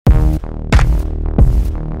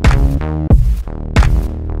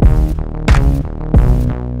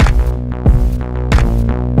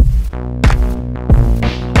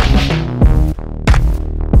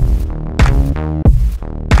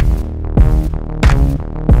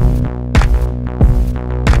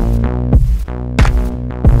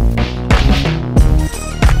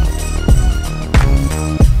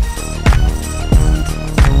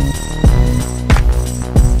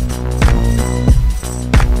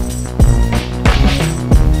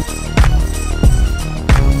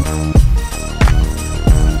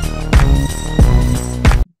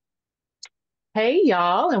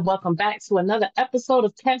y'all, and welcome back to another episode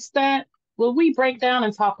of Catch That, where we break down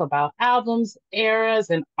and talk about albums, eras,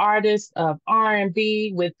 and artists of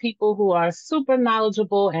R&B with people who are super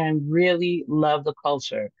knowledgeable and really love the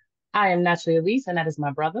culture. I am Naturally Elise, and that is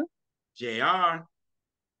my brother, JR.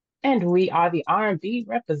 and we are the R&B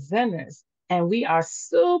representatives. And we are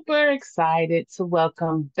super excited to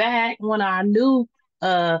welcome back one of our new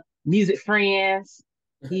music friends.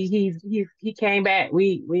 He came back.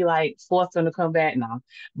 We like forced him to come back now.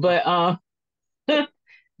 But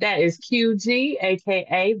that is QG,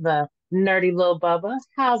 aka the nerdy little Bubba.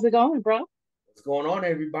 How's it going, bro? What's going on,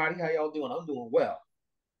 everybody? How y'all doing? I'm doing well.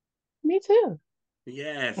 Me too.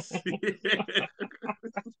 Yes.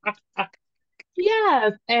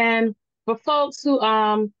 Yes. And for folks who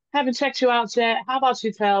haven't checked you out yet, how about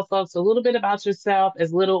you tell folks a little bit about yourself,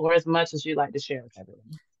 as little or as much as you'd like to share with everyone?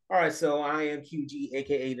 All right, so I am QG,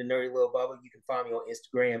 aka the Nerdy Little Bubba. You can find me on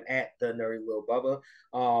Instagram at the Nerdy Little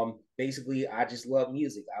Bubba. Basically, I just love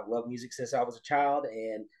music. I've loved music since I was a child,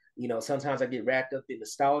 and sometimes I get wrapped up in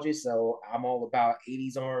nostalgia. So I'm all about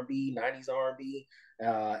 80s R&B, 90s R&B,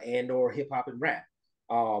 and or hip hop and rap.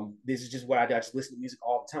 This is just what I do. I just listen to music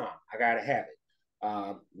all the time. I gotta have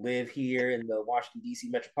it. Live here in the Washington D.C.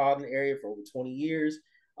 metropolitan area for over 20 years.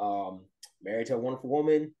 Married to a wonderful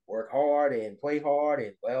woman, work hard and play hard,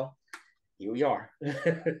 and well, here we are. Just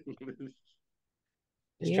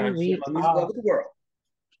Here trying to share we my music love are. with the world.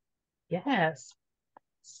 Yes.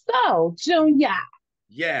 So, Junior,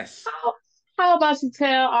 Yes. how about you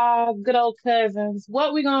tell our good old cousins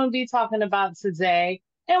what we're going to be talking about today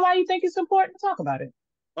and why you think it's important to talk about it?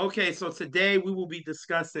 Okay, so today we will be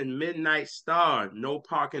discussing Midnight Star, No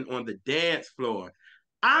Parking on the Dance Floor.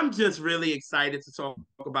 I'm just really excited to talk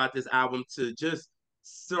about this album to just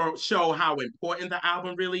show how important the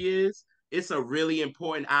album really is. It's a really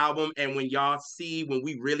important album, and when y'all see, when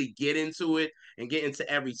we really get into it and get into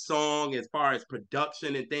every song as far as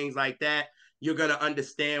production and things like that, you're gonna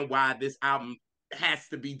understand why this album has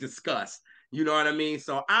to be discussed. You know what I mean?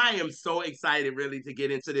 So I am so excited really to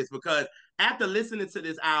get into this because after listening to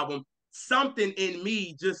this album, something in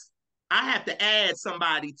me just I have to add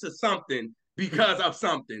somebody to something because of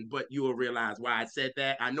something, but you will realize why I said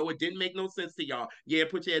that. I know it didn't make no sense to y'all. Yeah,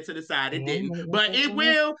 put your head to the side. It didn't, but it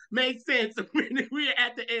will make sense when we're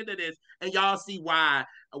at the end of this, and y'all see why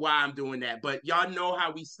I'm doing that. But y'all know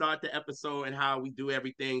how we start the episode and how we do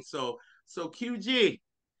everything. So QG,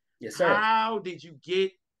 Yes, sir. how did you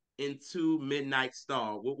get into Midnight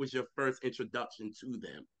Star? What was your first introduction to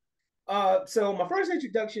them? So my first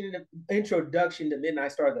introduction to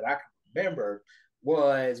Midnight Star that I can remember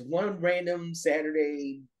was one random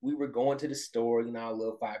Saturday. We were going to the store, a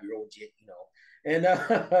little 5-year-old jit, and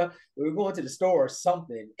we were going to the store or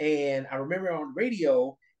something. And I remember on the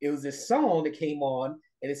radio, it was this song that came on,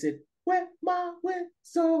 and it said, "Wet my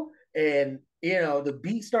whistle," and the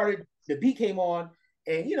beat came on,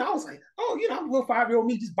 and I was like, oh, I'm a little 5-year-old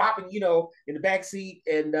me just bopping, in the back seat.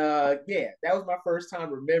 And yeah, that was my first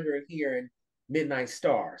time remembering hearing Midnight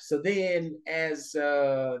Star. So then as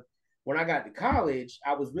when I got to college,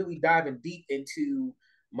 I was really diving deep into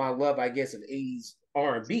my love, I guess, of 80s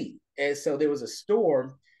R&B. And so there was a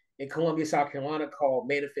store in Columbia, South Carolina called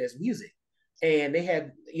Manifest Music. And they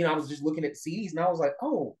had, I was just looking at the CDs and I was like,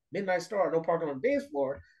 oh, Midnight Star, No Parking on the Dance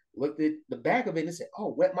Floor. Looked at the back of it and said,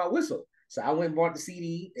 oh, Wet My Whistle. So I went and bought the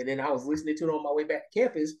CD, and then I was listening to it on my way back to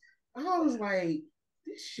campus. I was like,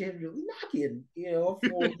 this shit really knocking, for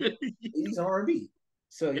 80s R&B.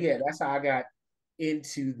 So yeah, that's how I got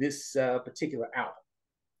into this particular album.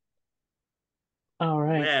 All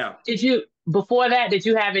right. Well, Before that, did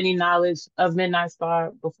you have any knowledge of Midnight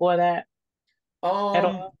Star before that at Um,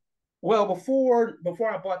 all? well, before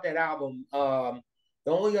I bought that album, the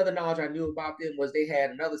only other knowledge I knew about them was they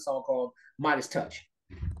had another song called Midas Touch.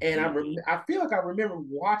 And I feel like I remember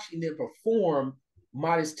watching them perform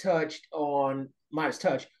Modest Touch on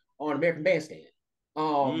American Bandstand. Um,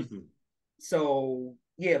 mm-hmm. so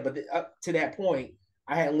yeah, but up to that point,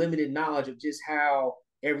 I had limited knowledge of just how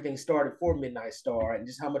everything started for Midnight Star and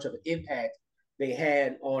just how much of an impact they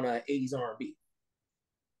had on 80s R&B.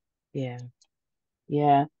 Yeah.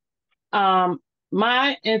 Yeah. Um,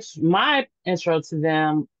 my intro to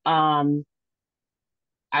them,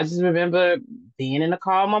 I just remember being in the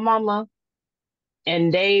car with my mama,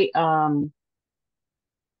 and they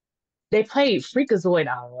played Freakazoid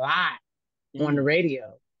a lot on the Mm.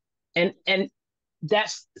 radio, and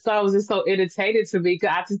that's so I was just so irritated to me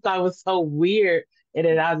because I just thought it was so weird, and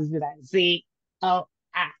then I was just be like,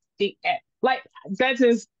 Z-O-I-D-S, like that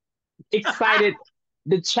just excited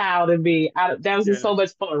the child in me. That was just Yeah. so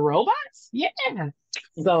much fun. Robots, yeah.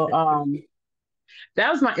 So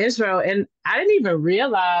That was my intro, and I didn't even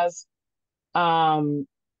realize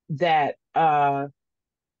that I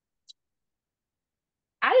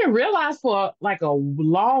didn't realize for like a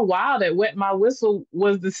long while that Wet My Whistle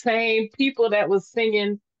was the same people that was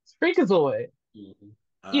singing Freakazoid. Mhm.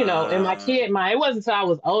 In my Uh, kid mind. It wasn't until I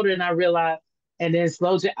was older and I realized, and then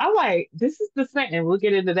slow jam. I'm like, this is the same, and we'll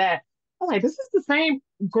get into that. I'm like, this is the same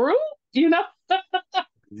group, you know?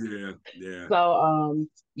 yeah, yeah. So,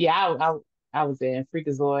 yeah, I was in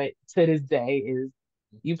Freakazoid to this day is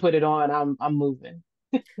you put it on, I'm moving.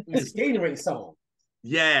 The skating ring song.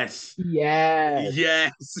 Yes, Yes,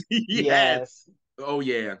 yes, yes. yes. Oh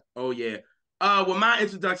yeah, oh yeah. Well, my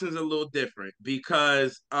introduction is a little different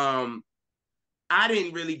because I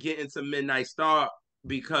didn't really get into Midnight Star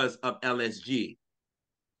because of LSG.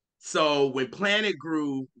 So when Planet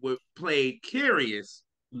Groove played Curious,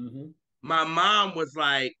 Mm-hmm. my mom was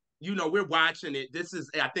like, we're watching it. This is,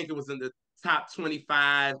 I think it was in the top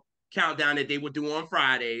 25 countdown that they would do on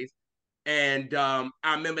Fridays. And I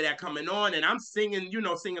remember that coming on, and I'm singing,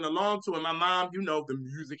 singing along to it. My mom, the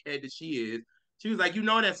music head that she is, she was like,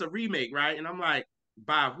 that's a remake, right? And I'm like,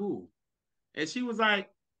 by who? And she was like,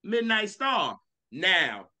 Midnight Star.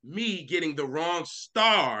 Now, me getting the wrong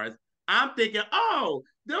stars, I'm thinking, oh,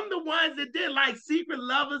 them the ones that did like Secret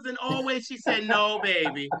Lovers and Always. She said, no,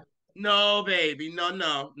 baby. No, baby. No,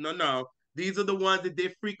 no, no, no. These are the ones that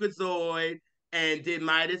did Freakazoid and did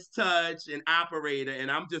Midas Touch and Operator.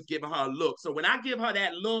 And I'm just giving her a look. So when I give her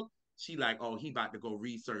that look, she like, oh, he about to go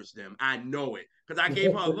research them. I know it. Because I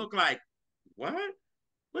gave her a look like, what?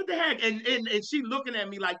 What the heck? And she looking at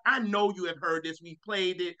me like, I know you have heard this. We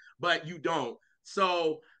played it, but you don't.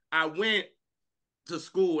 So I went to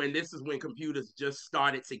school, and this is when computers just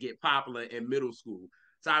started to get popular in middle school.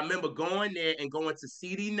 So I remember going there and going to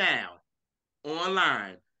CD Now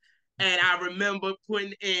online. And I remember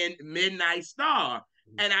putting in Midnight Star.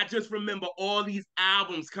 And I just remember all these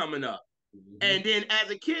albums coming up. Mm-hmm. And then as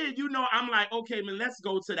a kid, I'm like, okay, man, let's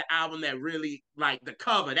go to the album that really like the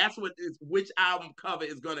cover. That's what is which album cover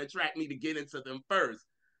is gonna attract me to get into them first.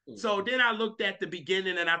 So Mm-hmm. then I looked at the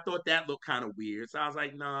beginning and I thought that looked kind of weird. So I was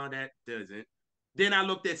like, no, that doesn't. Then I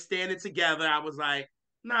looked at Standing Together. I was like,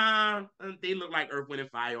 nah, they look like Earth, Wind, and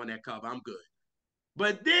Fire on that cover. I'm good.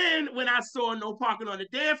 But then when I saw No Parking on the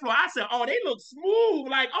Dance Floor, I said, oh, they look smooth.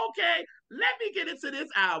 Like, okay, let me get into this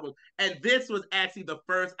album. And this was actually the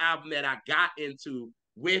first album that I got into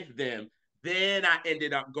with them. Then I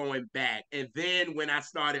ended up going back. And then when I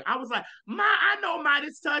started, I was like, I know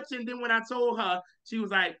Midas Touch. And then when I told her, she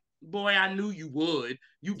was like, boy, I knew you would.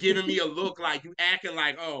 You giving me a look like you acting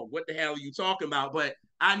like, oh, what the hell are you talking about? But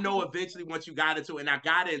I know eventually once you got into it, and I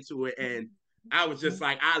got into it, and I was just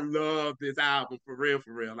like, I love this album for real,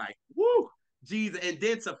 for real. Like, woo, Jesus. And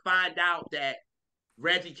then to find out that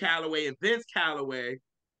Reggie Calloway and Vince Calloway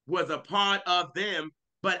was a part of them,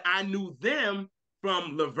 but I knew them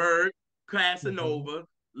from Levert, Mm-hmm. Casanova,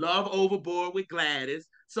 Love Overboard with Gladys.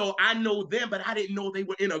 So I know them, but I didn't know they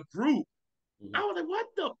were in a group. I was like, what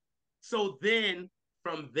the? So then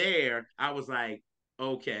from there, I was like,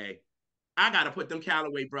 okay, I gotta put them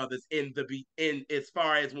Calloway brothers in as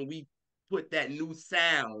far as when we put that new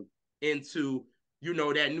sound into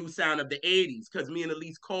that new sound of the 80s. Cause me and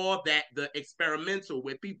Elise called that the experimental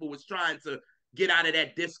where people was trying to get out of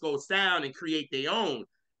that disco sound and create their own.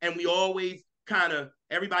 And we always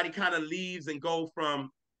everybody kind of leaves and go from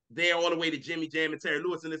there all the way to Jimmy Jam and Terry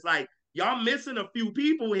Lewis. And it's like, y'all missing a few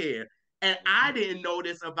people here. And I didn't know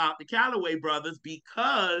this about the Calloway brothers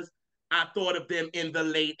because I thought of them in the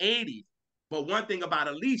late 80s. But one thing about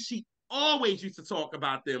Elise, she always used to talk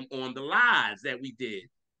about them on the lives that we did.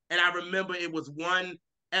 And I remember it was one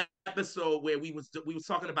episode where we was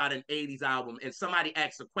talking about an 80s album and somebody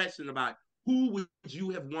asked a question about who would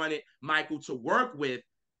you have wanted Michael to work with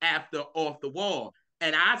after Off the Wall?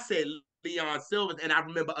 And I said Leon Sylvers, and I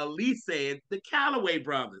remember Elise saying the Calloway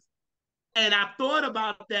brothers. And I thought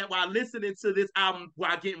about that while listening to this album,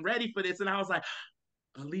 while getting ready for this, and I was like,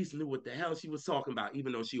 Elise knew what the hell she was talking about,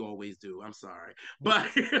 even though she always do. I'm sorry. But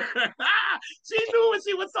she knew what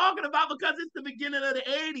she was talking about because it's the beginning of the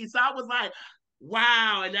 80s. So I was like,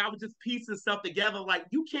 wow. And I was just piecing stuff together. Like,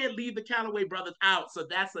 you can't leave the Calloway brothers out. So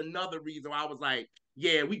that's another reason why I was like,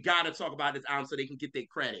 yeah, we got to talk about this album so they can get their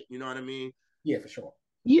credit. You know what I mean? Yeah, for sure.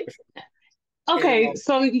 You, For sure. And okay,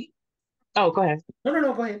 so oh, go ahead. no, no,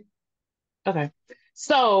 no, go ahead. Okay.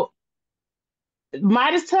 So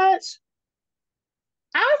Midas Touch,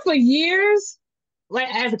 I for years,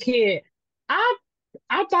 like as a kid, I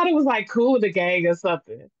I thought it was like Cool the Gang or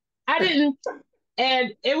something. I didn't,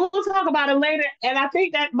 and we'll talk about it later. And I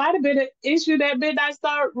think that might have been an issue that Midnight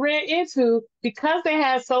Star ran into because they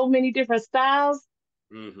had so many different styles.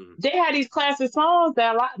 Mm-hmm. They had these classic songs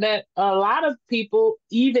that a lot of people,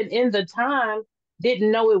 even in the time,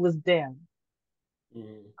 didn't know it was them.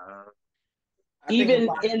 Mhm. Uh, I think a Even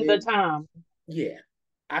lot of in the it, time. yeah,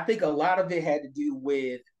 I think a lot of it had to do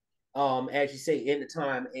with, as you say, in the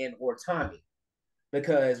time and or timing,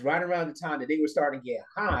 because right around the time that they were starting to get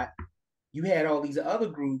hot, you had all these other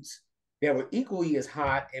groups that were equally as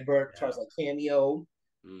hot and burnt yeah. charts like Cameo,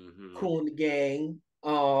 Mm-hmm. Cool in the Gang,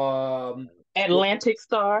 Atlantic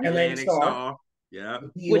Star, Atlantic Atlantic Star, Star. Yeah.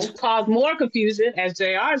 The which Deal, caused more confusion, as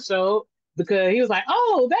JR showed, because he was like,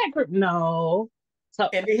 "Oh, that group." No, so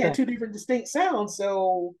and they had two different distinct sounds.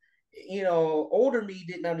 So, older me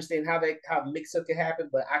didn't understand how mix up could happen,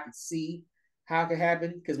 but I could see how it could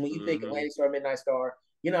happen because when you think Mm-hmm. Atlantic Star, Midnight Star,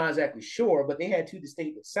 you're not exactly sure, but they had two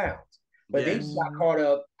distinctive sounds. But they just Yes. got mm, caught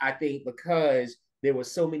up, I think, because there were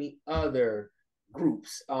so many other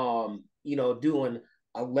groups, doing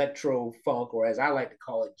electro funk, or as I like to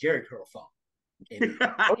call it, Jerry curl funk. And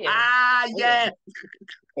oh yeah, oh yeah,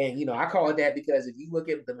 Yes. and I call it that because if you look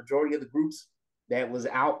at the majority of the groups that was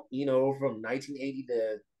out, from 1980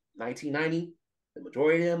 to 1990, the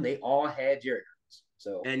majority of them they all had Jerry curls.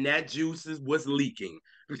 So And that juices was leaking.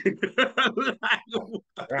 right,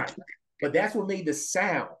 right. But that's what made the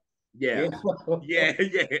sound. Yeah. You know? Yeah.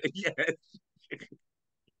 Yeah. Yeah.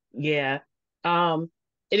 yeah. And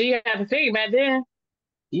you have to think back then.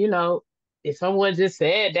 You know, if someone just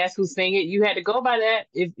said that's who sing it, you had to go by that.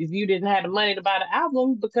 If you didn't have the money to buy the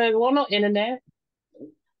album, because well, no internet,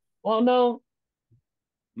 well, no,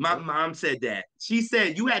 My mom said that. She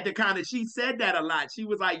said you had to she said that a lot. She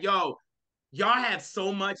was like, yo, y'all have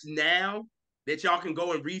so much now that y'all can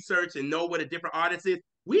go and research and know what a different artist is.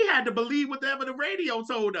 We had to believe whatever the radio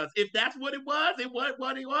told us. If that's what it was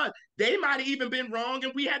what it was. They might have even been wrong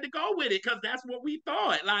and we had to go with it because that's what we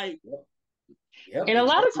thought. Like, Yep, yep, and a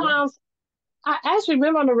lot of exactly. times I actually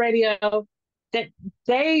remember on the radio that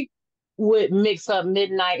they would mix up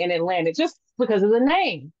Midnight and Atlantic just because of the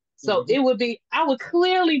name. So Mm-hmm. it would be, I would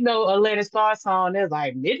clearly know Atlantic Star song. There's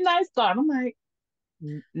like Midnight Star. And I'm like,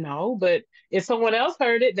 No, but if someone else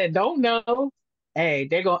heard it that don't know, hey,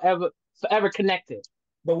 they're gonna ever forever connect it.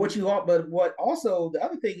 But what also the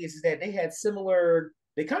other thing is that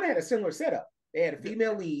they kind of had a similar setup. They had a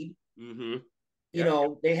female lead. mm-hmm.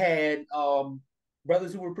 Yep. They had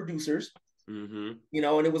brothers who were producers. Mm-hmm.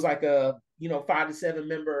 And it was like a 5 to 7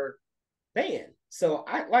 member band. So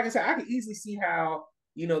like I said, I could easily see how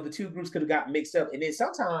the two groups could have got mixed up. And then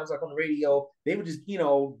sometimes, like on the radio, they would just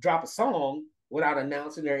drop a song without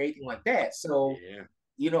announcing or anything like that. So Yeah.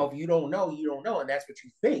 if you don't know, you don't know, and that's what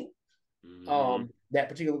you think Mm-hmm. that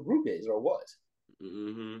particular group is or was.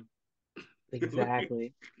 Mm-hmm.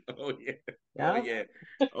 Exactly. Oh yeah. Oh Yeah.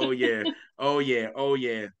 yeah. Oh yeah. Oh yeah. Oh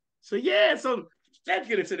yeah. So yeah, so let's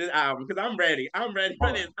get into this album because I'm ready. I'm ready for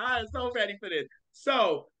All this. right. I'm so ready for this.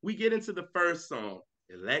 So we get into the first song,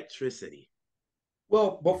 Electricity.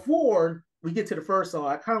 Well, before we get to the first song,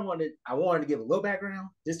 I wanted to give a little background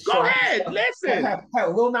just to Go show ahead, listen. have a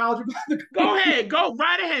little knowledge about the Go group. ahead. Go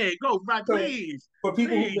right ahead. Go right, So please. for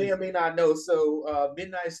people who may Please. or may not know,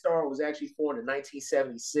 Midnight Star was actually formed in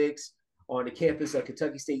 1976 on the campus of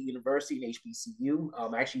Kentucky State University and HBCU.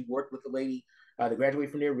 I actually worked with the lady that graduated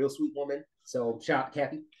from there, real sweet woman. So shout out to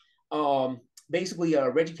Kathy. Basically,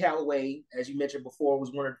 Reggie Calloway, as you mentioned before,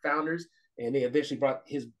 was one of the founders, and they eventually brought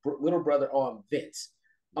his little brother on, Vince.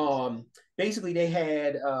 Basically, they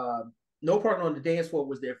had No Parking on the Dance Floor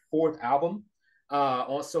was their fourth album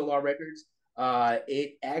on Solar Records.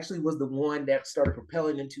 It actually was the one that started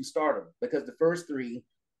propelling them to stardom because the first three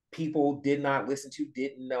people did not listen to,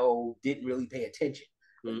 didn't know, didn't really pay attention.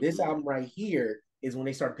 But this Mm-mm. album right here is when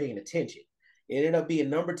they started paying attention. It ended up being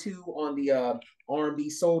number 2 on the R&B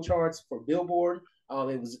soul charts for Billboard.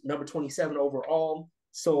 It was number 27 overall,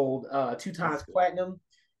 sold 2 times platinum.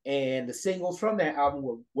 And the singles from that album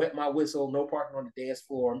were Wet My Whistle, No Parking on the Dance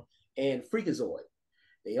Floor, and Freakazoid.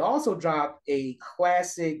 They also dropped a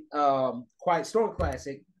classic, Quiet Storm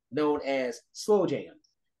classic known as Slow Jam.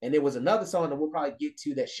 And there was another song that we'll probably get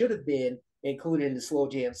to that should have been included in the Slow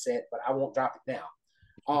Jam set, but I won't drop it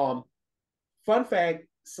now. Um, Fun fact,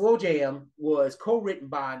 Slow Jam was co-written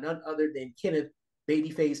by none other than Kenneth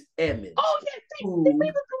Babyface Edmonds, Oh yeah, they who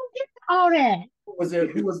gonna get all that.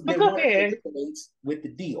 who was But been go one of the ahead. originates with the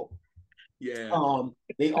deal. Yeah.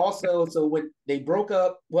 They also so when they broke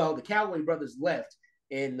up, well, the Calloway brothers left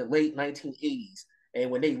in the late 1980s,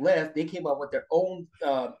 and when they left, they came up with their own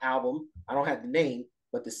album. I don't have the name,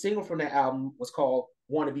 but the single from that album was called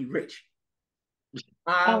 "Wanna Be Rich."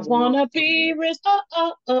 I I want wanna to be be rich. rich. Oh,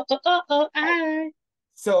 oh, oh, oh, oh, oh, Right. I.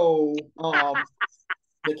 So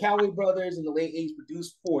the Calloway brothers in the late 80s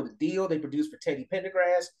produced for The Deal. They produced for Teddy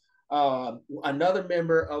Pendergrass. Another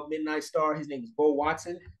member of Midnight Star, his name is Bo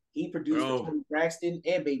Watson. He produced for Tony Braxton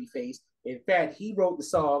and Babyface. In fact, he wrote the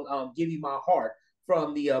song "Give You My Heart"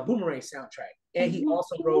 from the Boomerang soundtrack, and he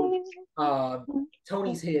also wrote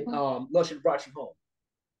Tony's hit "Love Should Have Brought You Home."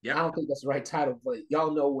 Yep. I don't think that's the right title, but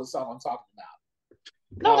y'all know what song I'm talking about.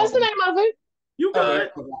 No, that's the name of it. You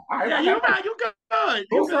good? Okay. Right, yeah, you're right. You good?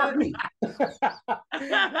 You good? Me. And,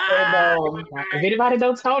 if anybody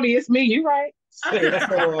knows Tony, it's me. You right?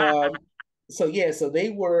 So they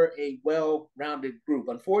were a well-rounded group.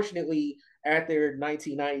 Unfortunately, after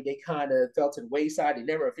 1990, they kind of fell to the wayside. They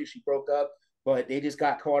never officially broke up, but they just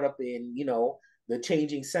got caught up in the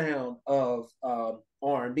changing sound of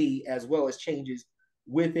R&B as well as changes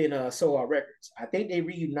within Solar Records. I think they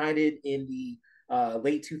reunited in the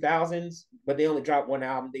late 2000s, but they only dropped one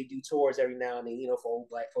album. They do tours every now and then, for old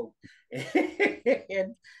black folk,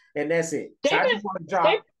 and that's it. So I just want to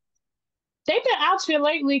drop. They've been out here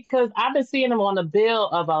lately because I've been seeing them on the bill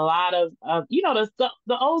of a lot of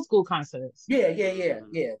the old school concerts. Yeah. They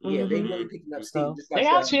really picking up steam. Just like they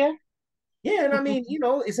out here. Yeah, and I mean,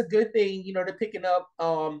 it's a good thing. They're picking up.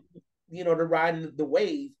 They're riding the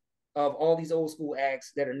wave of all these old school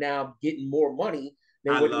acts that are now getting more money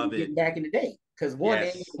than what they were getting back in the day. Because one,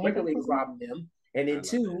 they record labels robbing them, and then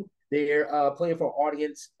two, they're playing for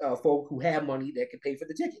audience folk who have money that can pay for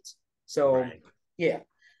the tickets. So yeah.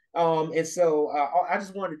 And so I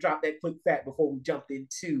just wanted to drop that quick fact before we jumped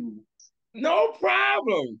into. No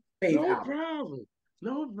problem. No problem.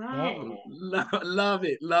 Yeah. Love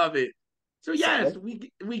it. So yes, we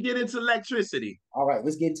get into electricity. All right,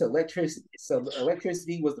 let's get into electricity. So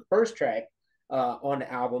electricity was the first track on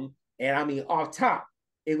the album, and I mean off top,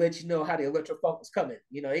 it lets you know how the electro funk was coming.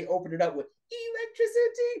 They opened it up with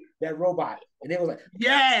electricity, that robot, and it was like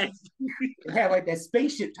yes, it had like that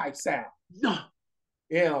spaceship type sound. No.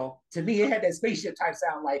 To me, it had that spaceship type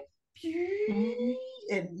sound, like, and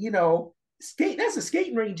skate. That's a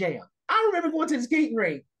skating ring jam. I remember going to the skating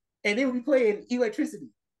ring, and they would be playing electricity.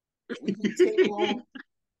 We would skate along,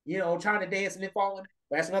 trying to dance and then falling.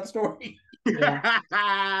 That's another story. Yeah.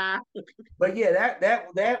 But yeah,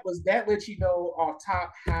 that lets you know off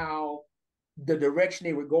top how the direction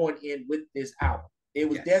they were going in with this album. It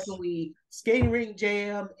was definitely skating ring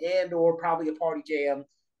jam or probably a party jam.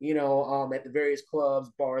 At the various clubs,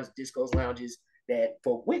 bars, discos, lounges that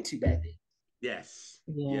folk went to back then. Yes.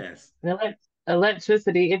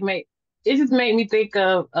 Electricity. It just made me think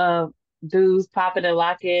of dudes popping and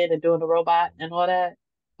locking and doing the robot and all that.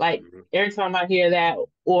 Like every time I hear that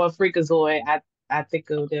or Freakazoid, I think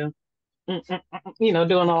of them, doing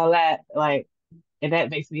all that. Like, and that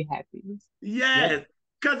makes me happy. Yes,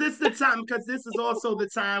 because it's the time. Because this is also the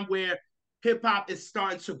time where hip hop is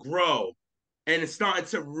starting to grow. And it's starting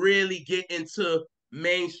to really get into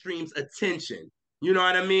mainstream's attention. You know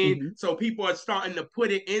what I mean? Mm-hmm. So people are starting to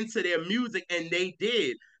put it into their music, and they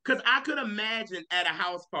did. Because I could imagine at a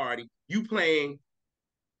house party, you playing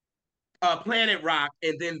Planet Rock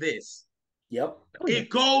and then this. Yep.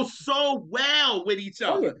 It goes so well with each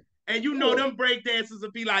other. And them break dancers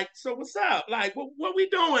would be like, so what's up? Like, what we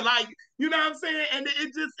doing? Like, you know what I'm saying? And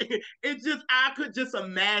it just, I could just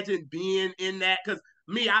imagine being in that, because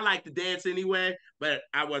me, I like to dance anyway, but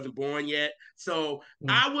I wasn't born yet. So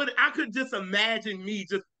I could just imagine me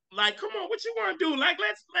just like, come on, what you want to do? Like,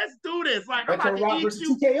 let's do this. Like, I'm about to eat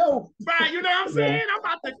you. TKO. Right, you know what I'm saying?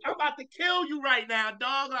 I'm about to kill you right now,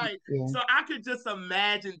 dog. Like, so I could just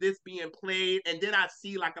imagine this being played. And then I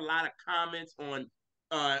see like a lot of comments on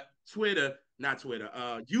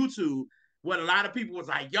YouTube, what a lot of people was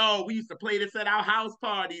like, yo, we used to play this at our house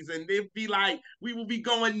parties, and they'd be like, we would be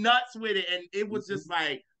going nuts with it. And it was just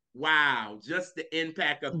like, wow, just the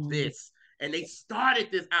impact of this. And they started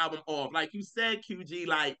this album off, like you said, QG,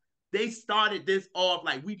 like they started this off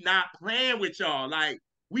like, we not playing with y'all. Like,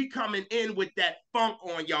 we coming in with that funk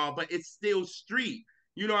on y'all, but it's still street.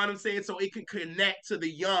 You know what I'm saying? So it can connect to the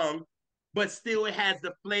young, but still it has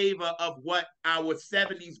the flavor of what our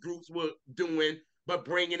 70s groups were doing, but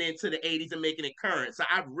bringing it into the 80s and making it current. So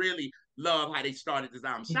I really love how they started this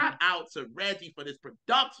album. Shout out to Reggie for this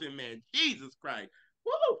production, man. Jesus Christ.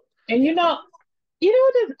 Woo! And this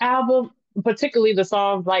album, particularly the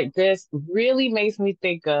songs like this, really makes me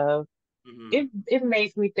think of, it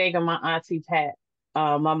makes me think of my auntie Pat,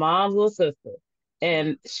 my mom's little sister.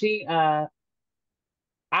 And she, I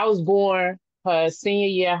was born her senior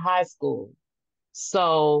year of high school.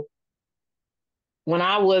 So when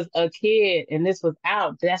I was a kid and this was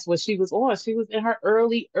out, that's what she was on. She was in her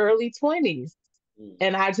early 20s.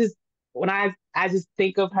 And I just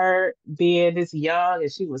think of her being this young,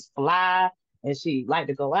 and she was fly, and she liked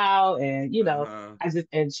to go out, and Uh-huh.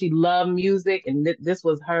 and she loved music, and this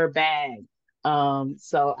was her bag.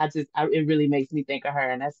 So it really makes me think of her,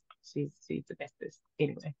 and she's the bestest.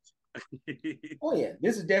 Anyway. Oh yeah,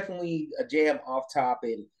 this is definitely a jam off top,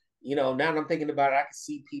 and now that I'm thinking about it, I can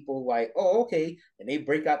see people like, oh okay, and they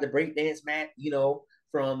break out the breakdance mat,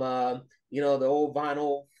 from the old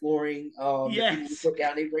vinyl flooring that people would Yes. put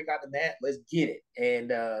down. They break out the mat, let's get it, and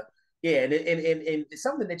yeah, and it's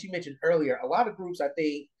something that you mentioned earlier. A lot of groups I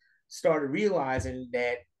think started realizing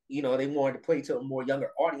that they wanted to play to a more younger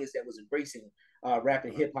audience that was embracing rap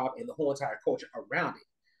and hip hop and the whole entire culture around it.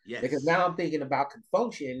 Because Yes. now I'm thinking about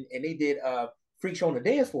Confunction, and they did Freak Show on the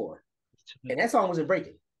Dance Floor, and that song wasn't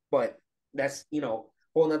breaking. But that's whole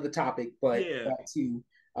another topic. But Yeah. back to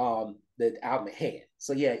the album at hand.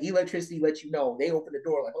 So yeah, Electricity lets you know they open the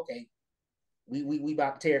door like, okay, we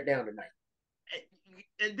about to tear it down tonight.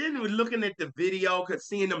 And then we're looking at the video, cause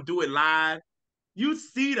seeing them do it live, you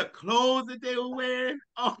see the clothes that they were wearing.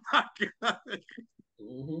 Oh my god,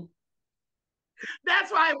 Mm-hmm.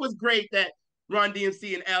 that's why it was great that Run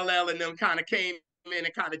DMC and LL and them kind of came in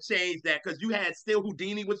and kind of changed that, because you had still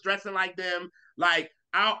Houdini was dressing like them, like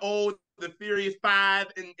our old the Furious Five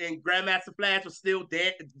and Grandmaster Flash was still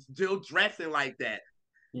dead, still dressing like that.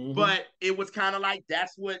 Mm-hmm. But it was kind of like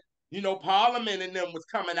that's what Parliament and them was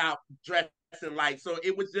coming out dressing like. So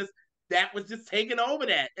it was just that was just taking over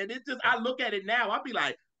that, and it just I look at it now, I'll be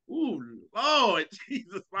like, ooh, Lord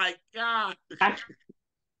Jesus, my God.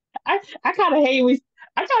 I I kind of hate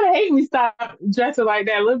we stopped dressing like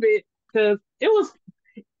that a little bit because it was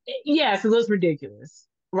yes, it was ridiculous,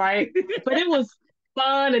 right? But it was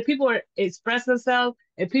fun, and people were expressing themselves,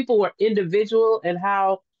 and people were individual and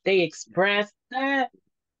how they expressed that,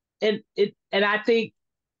 and I think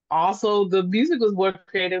also the music was more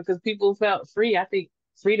creative because people felt free. I think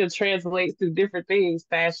freedom translates to different things: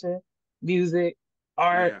 fashion, music,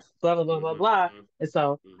 art, Yeah. blah blah blah blah Mm-hmm, blah. And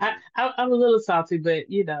so mm-hmm. I'm a little salty, but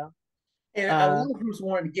And a uh, lot of groups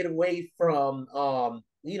wanted to get away from, how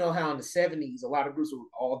in the '70s, a lot of groups were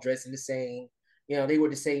all dressing the same. They were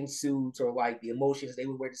the same suits, or like the Emotions, they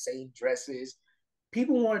would wear the same dresses.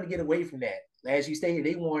 People wanted to get away from that. As you stated,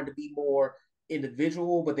 they wanted to be more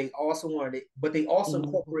individual, but they also mhm,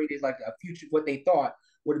 incorporated like a future, what they thought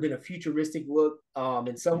would have been a futuristic look.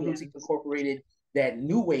 And some groups even yes. incorporated that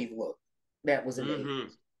new wave look that was in the Mm-hmm.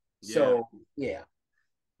 '80s. Yeah. So yeah.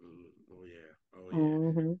 Oh yeah. Oh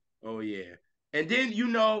yeah. Hmm. Oh yeah. And then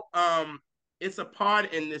it's a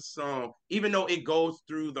part in this song, even though it goes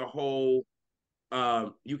through the whole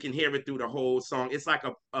you can hear it through the whole song. It's like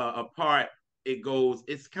a part it goes,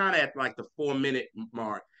 it's kind of at like the 4 minute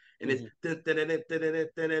mark. And it's Mm-hmm.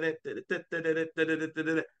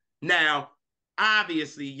 now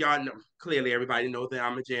obviously y'all know clearly everybody knows that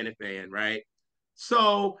I'm a Janet fan, right?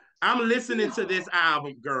 So I'm listening to this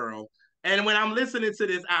album, girl. And when I'm listening to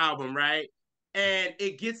this album, right, and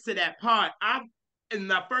it gets to that part, and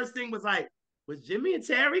the first thing was like, was Jimmy and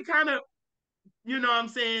Terry kind of, what I'm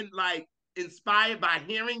saying, like inspired by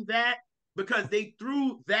hearing that? Because they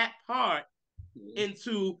threw that part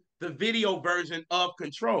into the video version of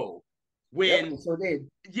Control. Yep, When and so did.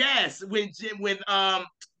 yes, when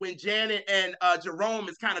Janet and Jerome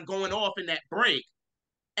is kind of going off in that break,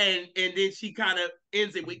 and then she kind of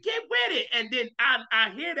ends it with "Get with it," and then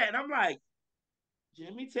I hear that and I'm like,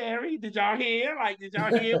 Jimmy Terry, did y'all hear? Like, did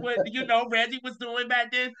y'all hear what Reggie was doing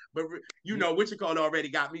back then? But what you call already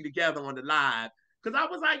got me together on the live, because I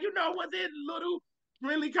was like, was it a little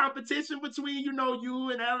friendly competition between you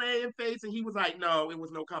and LA and Face? And he was like, no, it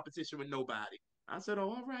was no competition with nobody. I said, oh,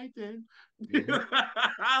 all right then. Mm-hmm.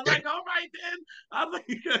 I was like, all right then. I was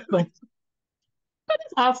like, But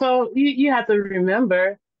also you have to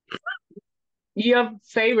remember your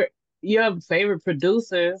favorite your favorite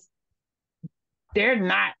producers. They're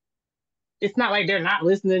not. It's not like they're not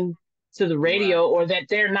listening to the radio right, or that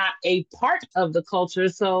they're not a part of the culture.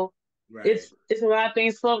 So right. it's a lot of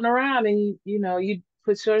things floating around, and you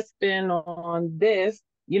put your spin on this.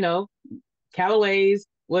 Callaway's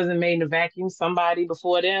wasn't made in a vacuum. Somebody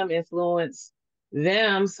before them influenced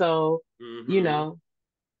them. So you Mm-hmm. know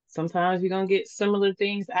sometimes you're gonna get similar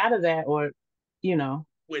things out of that, or you know.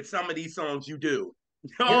 With some of these songs, you do.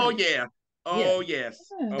 Yeah, Oh yeah. yeah. Oh yes.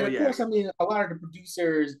 And Oh of course, yes. I mean, a lot of the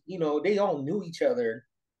producers, they all knew each other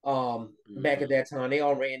back at Mm-hmm. that time. They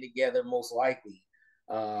all ran together, most likely,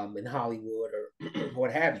 in Hollywood or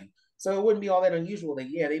what have you. So it wouldn't be all that unusual that,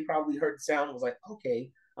 yeah, they probably heard the sound and was like, okay,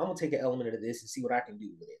 I'm gonna take an element of this and see what I can do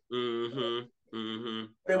with it. Mm-hmm. Mm-hmm.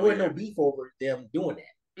 There Oh wasn't no yeah. beef over them doing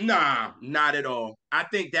that. Nah, not at all. I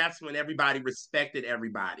think that's when everybody respected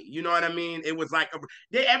everybody. You know what I mean? It was like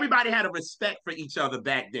everybody had a respect for each other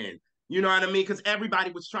back then. You know what I mean? Because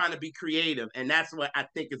everybody was trying to be creative, and that's what I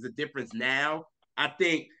think is the difference now. I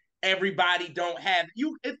think everybody don't have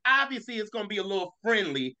you. It obviously it's going to be a little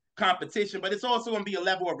friendly competition, but it's also going to be a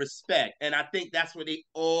level of respect, and I think that's what they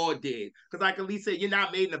all did. Because like Elise said, you're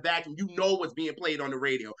not made in a vacuum. You know what's being played on the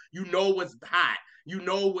radio. You know what's hot. You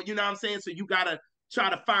know what I'm saying. So you gotta try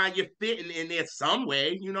to find your fit in there some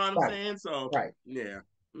way. You know what I'm Right, saying? So right. yeah.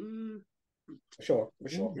 Mm, For sure, for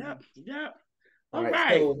sure. Mhm. yep. Yep. All All right,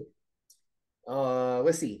 right. so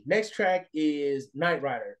let's see. Next track is Night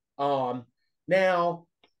Rider. Now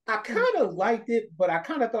I kind of liked it, but I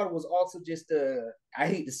kind of thought it was also just I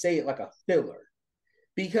hate to say it, like a filler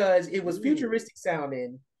because it was Ooh. futuristic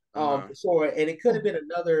sounding Uh-huh. for sure, and it could have been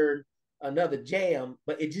another jam,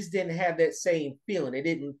 but it just didn't have that same feeling. It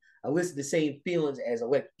didn't elicit the same feelings as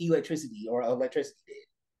electricity or electricity did.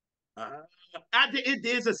 Uh, it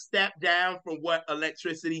is a step down from what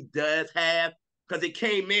electricity does have because it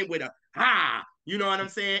came in with a ha, you know what I'm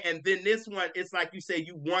saying? And then this one, it's like you say,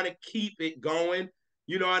 you want to keep it going,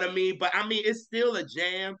 you know what I mean? But I mean, it's still a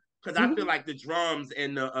jam because I feel Mm-hmm. like the drums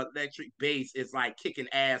and the electric bass is like kicking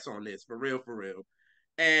ass on this for real, for real.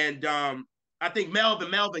 And I think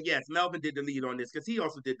yes, Melvin did the lead on this because he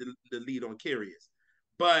also did the lead on Curious.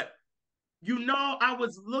 But I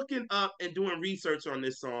was looking up and doing research on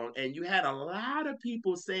this song, and you had a lot of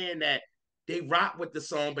people saying that they rock with the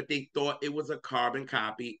song, but they thought it was a carbon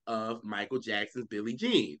copy of Michael Jackson's Billie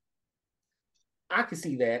Jean. I can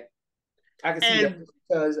see that. I can see that And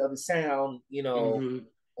because of the sound, mm-hmm,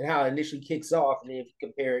 and how it initially kicks off, and then if you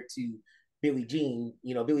compare it to Billie Jean,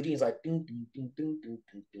 Billie Jean's like ding ding ding ding ding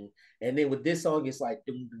ding ding, and then with this song, it's like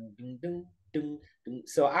ding ding ding ding ding ding.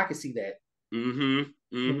 So I can see that.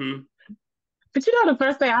 mm-hmm, mm-hmm. But the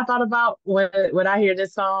first thing I thought about when I hear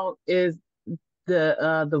this song is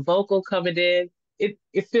the vocal coming in.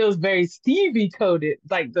 It feels very Stevie coded,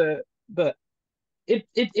 like the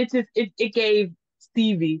it gave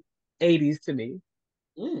Stevie 80s to me,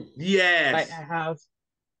 Mm, like Yes, how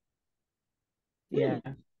yeah,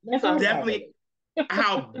 mm. that's Never all. heard that definitely. way.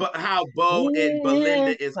 How Bo and Yeah,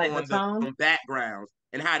 Belinda is like the on the tone. backgrounds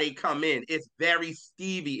and how they come in. It's very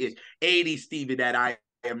Stevie-ish, 80s Stevie that I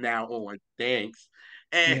am now on. Thanks.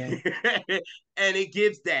 And Yeah. and it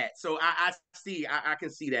gives that. So I see, I can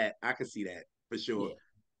see that. I can see that for sure.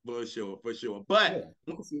 Yeah, For sure, for sure. But yeah,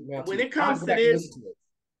 I can see it now when too. it I have to comes go to back and this, listen to it.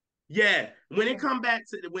 yeah, when it come back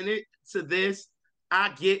to this, I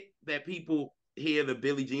get that people hear the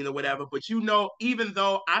Billie Jean or whatever, but even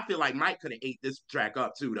though I feel like Mike could have ate this track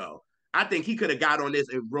up too, though. I think he could have got on this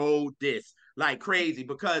and rolled this like crazy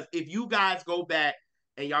because if you guys go back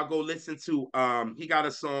and y'all go listen to he got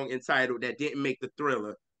a song entitled that didn't make the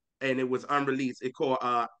Thriller and it was unreleased. It called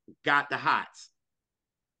Got the Hots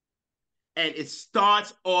and it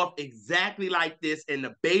starts off exactly like this, and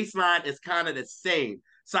the bass line is kind of the same.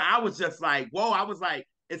 So I was just like, whoa, I was like,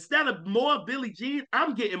 instead of more of Billie Jean,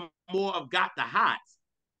 I'm getting more of Got the Hots.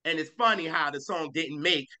 And it's funny how the song didn't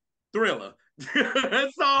make Thriller.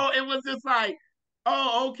 So it was just like,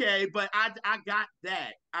 oh, okay. But I got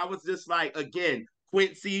that. I was just like, again,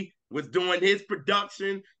 Quincy was doing his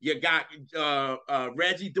production. You got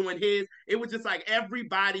Reggie doing his. It was just like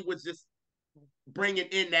everybody was just bringing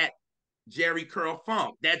in that Jerry Curl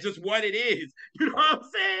Funk. That's just what it is. You know what I'm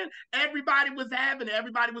saying? Everybody was having it.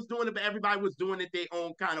 Everybody was doing it, but everybody was doing it their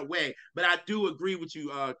own kind of way. But I do agree with you,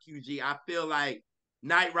 QG. I feel like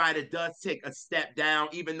Knight Rider does take a step down,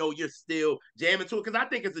 even though you're still jamming to it. Because I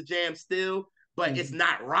think it's a jam still, but it's Mhm.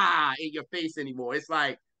 not raw in your face anymore. It's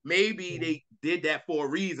like maybe they did that for a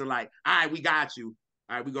reason. Like, all right, we got you.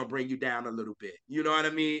 All right, we're gonna bring you down a little bit. You know what I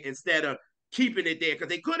mean? Instead of keeping it there, because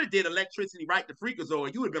they could have did Electricity right to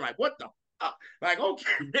Freakazoid. You would have been like, what the like,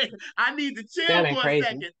 okay, I need to chill That ain't for a crazy.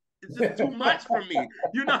 second. It's just too much for me.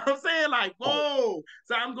 You know what I'm saying? Like, Right. whoa.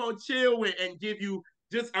 So I'm gonna chill with and give you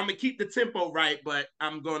I'm gonna keep the tempo right, but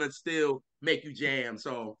I'm gonna still make you jam.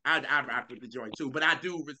 So I rock with the joint too. But I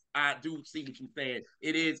do see what you're saying.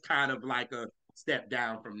 It is kind of like a step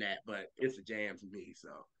down from that, but it's a jam to me. So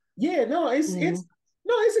Yeah, no, Hmm.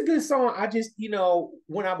 it's a good song. I just,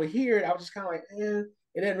 when I would hear it, I was just kind of like,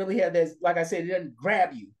 it doesn't really have that. Like I said, it doesn't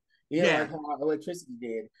grab you, like yeah, how electricity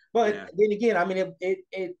did. But yeah. then again, I mean,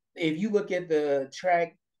 if you look at the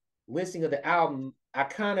track listing of the album, I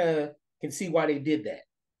kind of can see why they did that.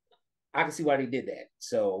 I can see why they did that.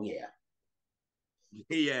 So yeah.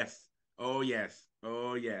 Yes. Oh yes.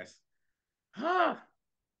 Oh yes. Huh.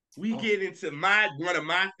 We Oh, get into one of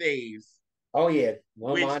my faves, oh yeah,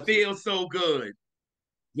 one of which mine too. feels so good.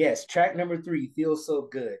 Yes, track number 3 feels so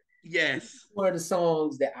good. This is Yes. one of the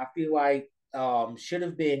songs that I feel like should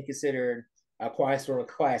have been considered a Quiet Storm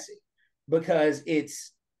classic because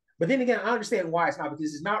it's But then again, I understand why it's not,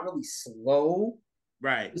 because it's not really slow.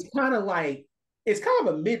 Right. It's kind of like, it's kind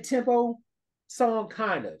of a mid-tempo song,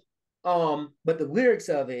 kind of. But the lyrics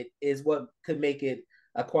of it is what could make it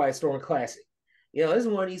a Quiet Storm classic. You know, this is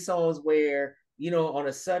one of these songs where, you know, on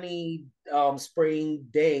a sunny spring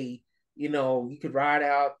day, you know, you could ride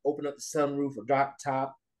out, open up the sunroof or drop the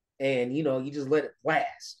top, and you know, you just let it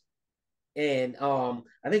blast. And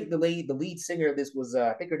I think the lead singer of this was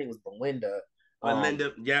I think her name was Belinda.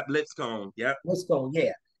 Linda, yep, Lipscomb, yep. Lipscomb,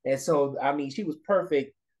 yeah. And so I mean, she was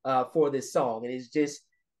perfect for this song, and it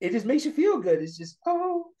just makes you feel good. It's just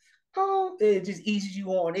it just eases you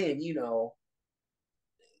on in, you know,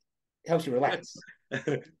 helps you relax.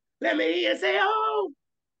 Let me hear you say, oh,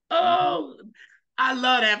 Mm-hmm. oh. I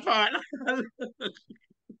love that part.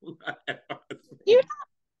 You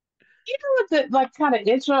you know what the like kind of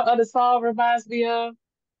intro of the song reminds me of?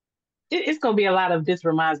 It's gonna be a lot of this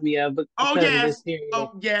reminds me of Oh because of this yes. period.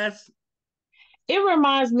 Oh yes. It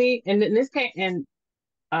reminds me, and this came and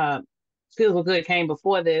uh Feels So Good came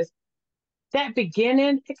before this. That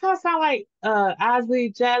beginning, it kind of sound like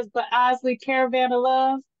Isley Jazz, but Isley Caravan of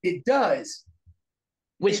Love, It does.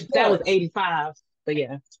 which It that was does. 85. But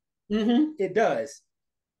yeah. It does.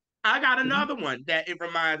 I got another one that it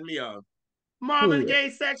reminds me of. Marvin Good.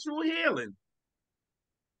 Gaye's Sexual Healing.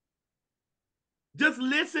 Just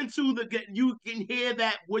listen to you can hear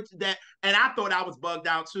that and I thought I was bugged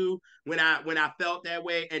out too when I felt that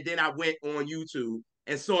way, and then I went on YouTube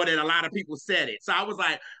and saw that a lot of people said it. So I was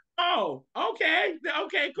like, oh, okay,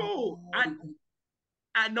 cool.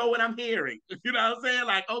 I know what I'm hearing. You know what I'm saying?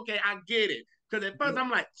 Like, okay, I get it. Because at first I'm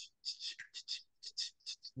like,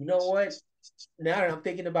 You know what? Now that I'm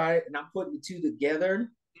thinking about it and I'm putting the two together,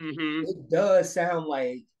 mm-hmm. it does sound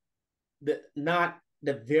like the not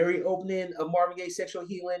the very opening of Marvin Gaye's Sexual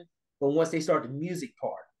Healing, but once they start the music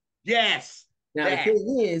part. Yes, Now the that.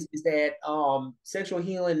 thing is that Sexual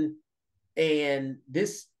Healing and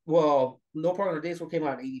this, well, No Part of the Dance Floor came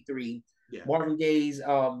out in '83. Yeah. Marvin Gaye's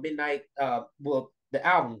Midnight, the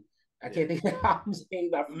album, I Yeah. can't think of the album's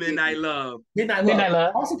name. Midnight Love. Midnight Love Midnight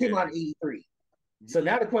Love. also came out in '83. So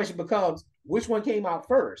now the question becomes, which one came out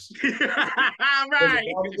first? Was it Right.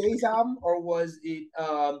 Marvin Gaye's album or was it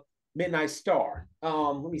Midnight Star?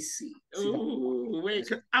 Let me see. Ooh, wait.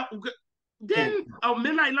 Came Then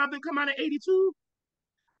Midnight Love didn't come out in '82.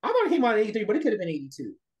 I thought it came out in '83, but it could have been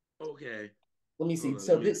 '82. Okay. Let me Hold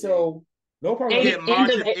see. on, let me see. So no problem. Yeah, 80 end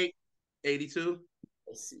March of of '82.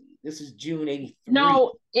 Let's see. This is June '83.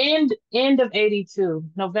 no end of 82,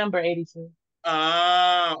 November 82.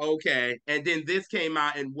 Oh, okay. And then this came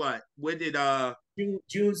out in what? What did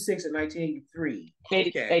June 6th of 1983. 80,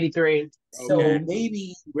 okay. 83. So Okay.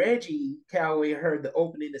 maybe Reggie Calloway heard the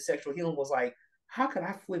opening to Sexual Healing, was like, how could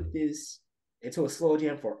I flip this into a slow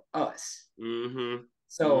jam for us? Mm-hmm.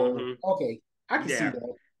 So Mm-hmm. okay, I can see Yeah. that.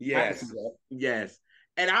 I can see Yes. that. Yes.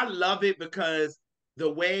 And I love it because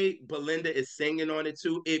the way Belinda is singing on it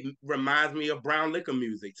too, it reminds me of brown liquor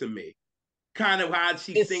music to me. Kind of how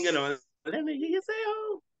she's singing It's on let me hear you say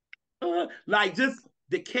oh. Like just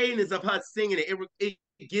the cadence of her singing it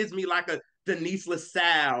gives me like a Denise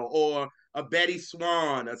LaSalle or a Betty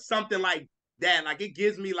Swan or something like that. Like it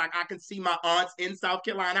gives me like I can see my aunts in South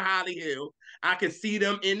Carolina, Holly Hill. I can see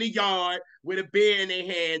them in the yard with a beer in their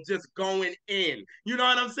hand, just going in. You know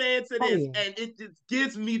what I'm saying to oh this, yeah. and it just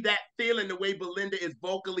gives me that feeling. The way Belinda is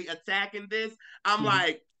vocally attacking this, I'm Mhm.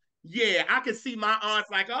 like, yeah, I can see my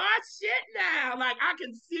aunts like, oh shit now. Like I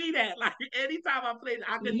can see that. Like anytime I play,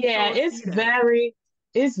 I can Yeah, so see that.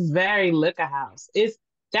 it's very Liquor House. It's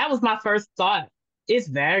that was my first thought. It's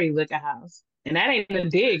very Liquor House. And that ain't a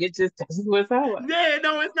dig. It just that's what it sounds like. Yeah,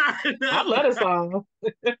 no, it's not. I love the song.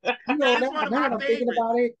 You know, That's one of now my that I'm thinking favorites.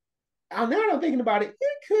 about it, now that I'm thinking about it,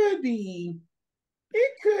 it could be,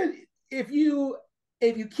 it could, if you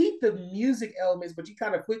keep the music elements, but you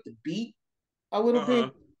kind of flip the beat a little Uh bit,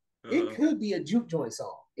 huh. Uh it huh. could be a juke joint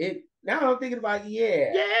song. It now that I'm thinking about it,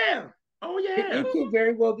 yeah, Yeah. Oh yeah. it could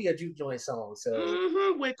very well be a juke joint song. So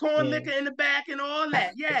Mm-hmm. With corn Yeah. liquor in the back and all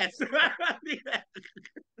that. Yes.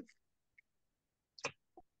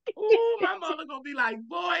 Oh, my mother gonna be like,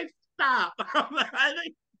 boy, stop.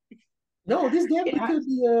 no, this definitely Yeah. could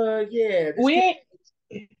be this could We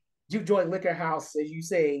be juke joint liquor house, as you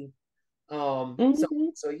say. So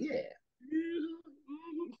mhm. so yeah.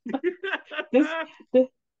 this this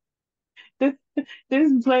this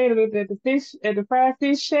this is playing at the fish at the fried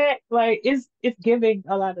fish shack. Like it's giving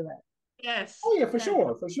a lot of that. Yes. Oh yeah, for Yes.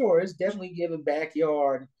 sure, for sure. It's definitely giving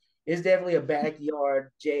backyard. It's definitely a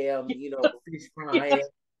backyard jam. You know, fish Yeah. frying,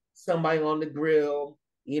 somebody on the grill.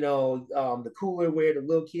 You know, the cooler where the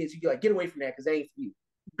little kids, you be like, get away from that because that ain't for you.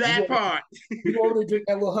 You That go, part. you go over to drink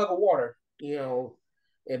that little hug of water,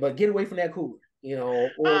 but get away from that cooler, or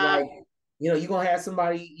Uh, like, you're gonna have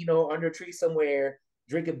somebody, under a tree somewhere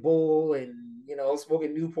drinking bull and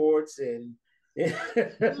smoking Newports and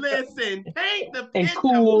listen, paint the And picture,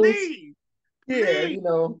 cools. please. yeah, Please.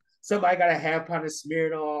 somebody got a half pound of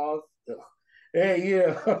smeared off. Yeah,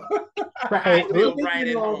 yeah. I Right. feel right Thinking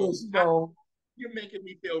at all home. this, You're making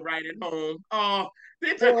me feel right at home. Oh,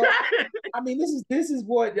 did you? well, I mean, this is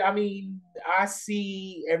what I mean. I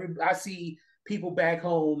see people back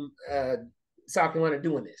home, South Carolina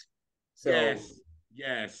doing this. So Yes,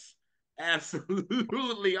 yes,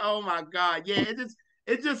 absolutely. Oh my God. Yeah,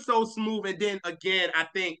 it's just so smooth. And then again, I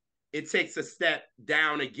think it takes a step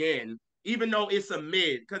down again, even though it's a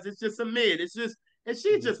mid, because it's just a mid. It's just and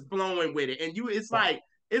she's just flowing with it. And right.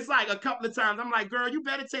 it's like a couple of times I'm like, girl, you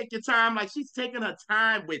better take your time. Like she's taking her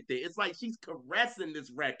time with it. It's like she's caressing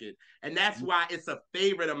this record. And that's why it's a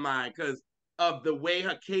favorite of mine, because of the way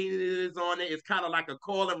her cadence is on it. It's kind of like a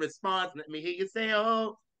call and response. Let me hear you say,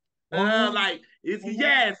 oh, Oh, like it's oh,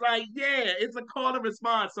 yeah, it's like yeah, it's a call and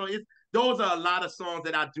response. So it's those are a lot of songs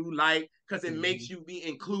that I do like because it makes mhm. you be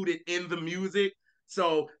included in the music.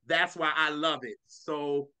 So that's why I love it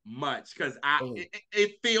so much because Oh,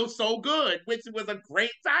 it feels so good, which was a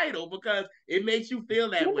great title because it makes you feel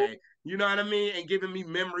that way. You know what I mean? And giving me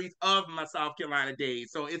memories of my South Carolina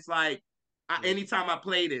days. So it's like anytime I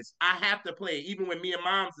play this, I have to play it, even when me and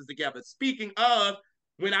moms is together. Speaking of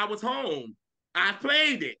when I was home, I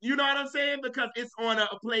played it. You know what I'm saying? Because it's on a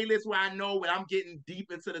playlist where I know when I'm getting deep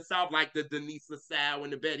into the South, like the Denise LaSalle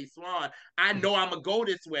and the Betty Swan, I know I'm gonna go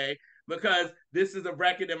this way because this is a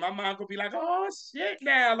record and my mom could be like, "Oh shit,"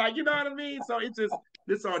 now, like you know what I mean. So it just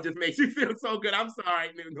this song just makes you feel so good. I'm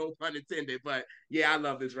sorry, no pun intended, but yeah, I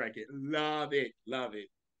love this record. Love it, love it.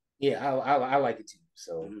 yeah, I like it too.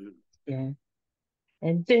 So, Mhm. Yeah.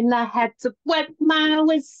 And then I had to wet my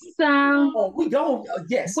whistle oh, we don't.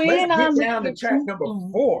 Yes, let's when get I'm down to looking track to number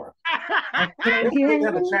 4. Let's get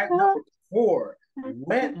down to track again. number 4.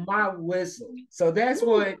 Wet my whistle. So that's Woo.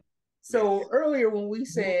 what. Yes. So earlier when we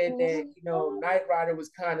said that Knight Rider was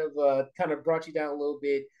kind of brought you down a little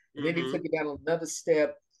bit, and then he Mm-hmm. took it down another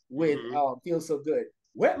step with Mm-hmm. "Feel So Good."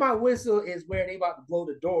 Wet my whistle is where they about to blow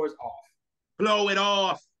the doors off. Blow it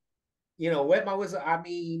off. Wet my whistle. I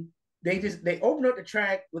mean, they opened up the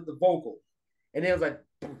track with the vocal, and it was like,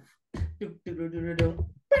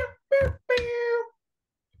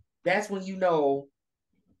 that's when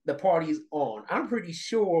the party's on. I'm pretty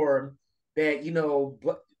sure that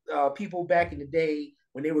people back in the day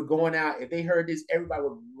when they were going out, if they heard this, everybody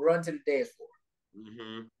would run to the dance floor.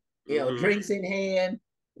 Mm-hmm. Mm-hmm. Drinks in hand,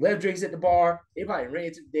 left drinks at the bar. They probably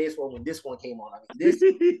ran to the dance floor when this one came on. I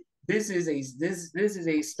mean, this is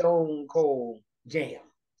a stone cold jam.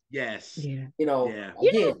 Yes. Yeah. Yeah. You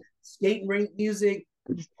Again, skating rink music,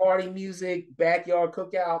 party music, backyard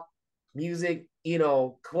cookout music,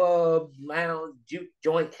 club, lounge, juke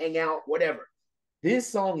joint, hangout, whatever.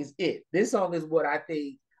 This song is it. This song is what I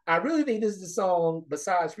think. I really think this is the song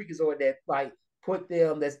besides Freakazoid that like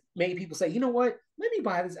that's made people say, you know what? Let me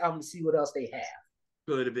buy this album to see what else they have.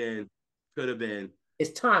 Could have been. Could have been.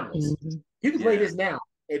 It's timeless. know. You can play Yeah. this now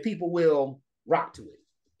and people will rock to it.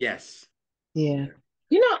 Yes. Yeah.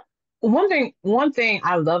 You know, one thing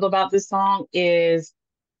I love about this song is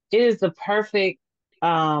it is the perfect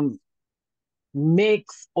um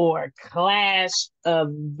mix or clash of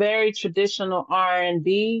very traditional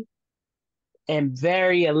R&B and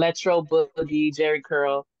very electro boogie Jerry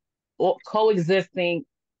curl coexisting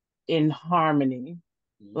in harmony.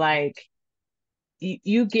 Mm-hmm. Like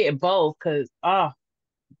you get both because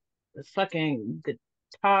the fucking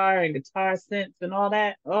guitar and guitar synths and all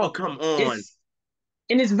that. Oh, Oh, come on. it's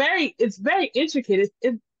and it's very intricate.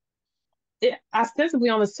 It ostensibly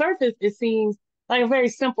on the surface it seems like a very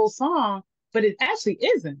simple song, but it actually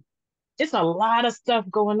isn't. It's a lot of stuff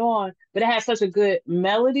going on, but it has such a good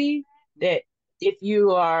melody that if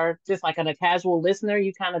you are just like a casual listener,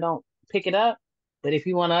 you kind of don't pick it up. But if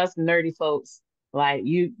you want us nerdy folks, like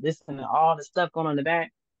you listen to all the stuff going on in the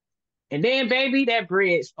back, and then baby, that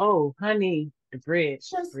bridge. Oh, honey, the bridge,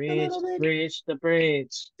 Just a bridge, little bit. bridge, the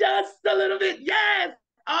bridge. Just a little bit. Yes.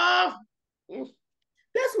 Oh.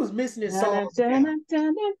 That's what's missing in songs Da-da, now.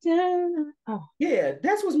 da-da, da-da, da-da. Oh, Yeah,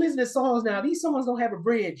 that's what's missing in songs now. These songs don't have a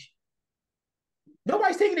bridge.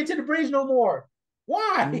 Nobody's taking it to the bridge no more.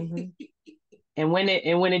 Why? hmm and when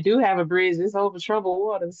it do have a bridge, it's over troubled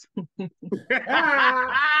waters.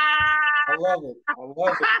 I love it. I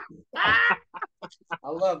love it. I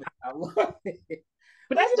love it. I love it.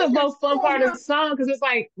 But Like that's the there's most fun songs part of now. the song because it's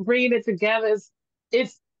like bringing it together.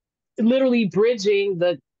 It's literally bridging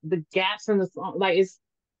the gaps in the song. Like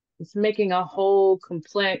It's making a whole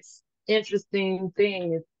complex, interesting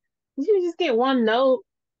thing. If you just get one note,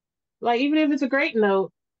 like even if it's a great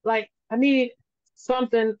note, like I need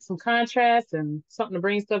something, some contrast and something to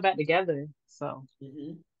bring stuff back together. So,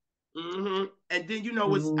 And then you know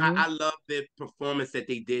what's mhm. I love the performance that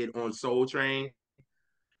they did on Soul Train.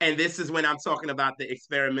 And this is when I'm talking about the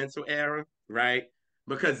experimental era, right?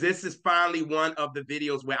 Because this is finally one of the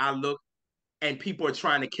videos where I look and people are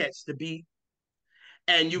trying to catch the beat.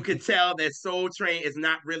 And you could tell that Soul Train is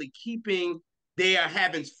not really keeping, they are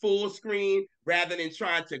having full screen rather than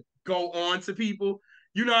trying to go on to people.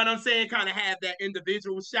 You know what I'm saying? Kind of have that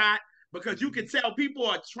individual shot because you can tell people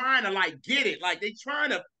are trying to like get it, like they trying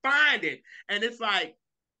to find it. And it's like,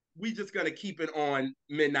 we just gonna keep it on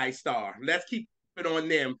Midnight Star. Let's keep it on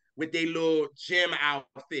them with their little gym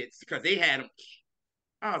outfits because they had them.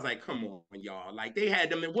 I was like, come on, y'all. Like they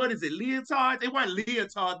had them in what is it, leotards? It wasn't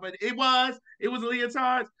leotards, but it was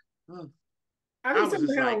leotards. I I think was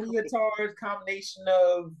just like, somehow leotards combination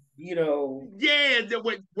of yeah, they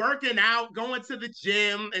were working out, going to the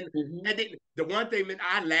gym, and mhm. and then the one thing that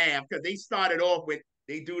I laughed because they started off with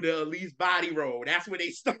they do the Elise body roll. That's when they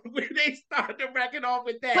start when they start the record off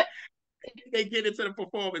with that. But They get into the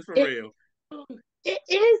performance for it real.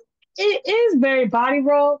 it is very body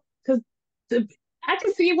roll because I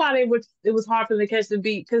can see why it was hard for them to catch the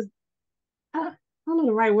beat because I don't know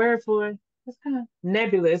the right word for it. It's kind of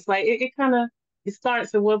nebulous. Like it kind of it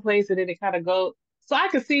starts in one place and then it kind of goes. So I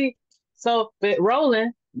can see. So, but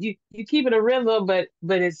rolling, you keep it a rhythm, but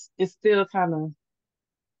it's still kind of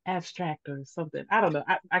abstract or something. I don't know.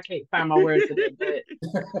 I can't find my words for that, but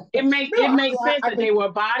No, it I mean makes sense I that they think were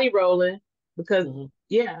body rolling because mhm.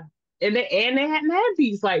 yeah, and they hadn't had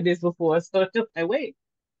beats like this before. So it's just like wait,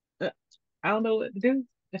 uh, I don't know what to do.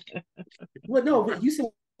 Well, no, but you said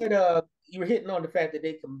you were hitting on the fact that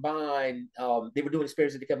they combined they were doing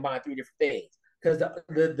experiments that they combined three different things because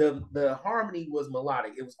the harmony was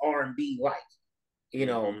melodic, it was R&B like, you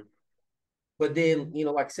know, Mm-hmm. but then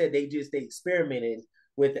like I said, they experimented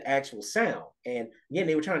with the actual sound, and again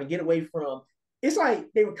they were trying to get away from, it's like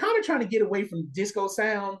they were kind of trying to get away from disco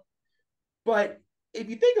sound, but if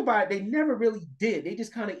you think about it, they never really did. They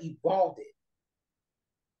just kind of evolved it,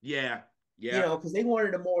 Yeah, yeah. because they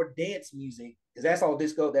wanted a more dance music, because that's all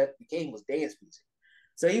disco that became was dance music.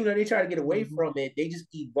 So even though they tried to get away Mhm. from it, they just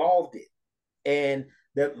evolved it. And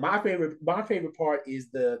my favorite part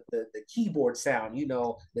is the keyboard sound,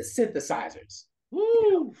 the synthesizers.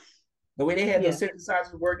 Woo! The way they had those Yeah,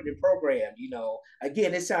 synthesizers working and programmed,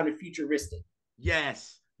 again, it sounded futuristic.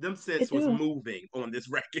 Yes, them it sets was do moving on this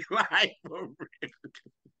record. Like,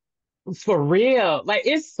 for real. Like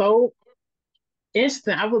it's so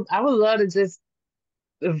interesting. I would love to just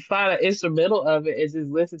find an instrumental of it and just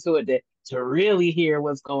listen to it to really hear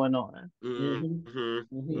what's going on. Mm-hmm.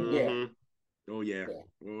 mm-hmm, Mm-hmm. Yeah. mm-hmm. Oh yeah,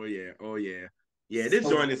 Yeah. oh yeah, oh yeah, yeah. This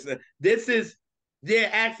So joint is this is yeah.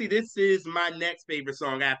 Actually, this is my next favorite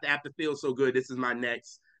song. After Feel So Good, this is my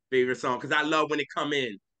next favorite song because I love when it come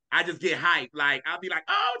in. I just get hyped. Like I'll be like,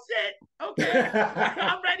 oh shit, okay,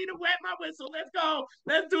 I'm ready to wet my whistle. Let's go.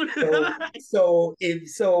 Let's do so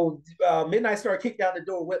this. Midnight Star kicked down the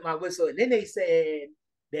door with my whistle, and then they said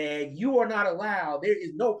that you are not allowed. There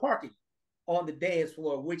is no parking on the dance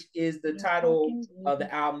floor, which is the No title parking. of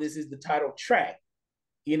the album. This is the title track.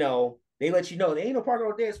 They let you know they ain't no parking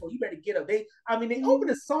on the dance floor. You better get up. They open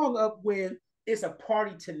the song up with "It's a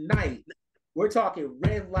Party Tonight." We're talking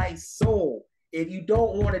Red Light Soul. If you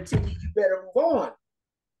don't want a ticket, you better move on.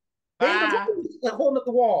 They ain't Bye. no holding up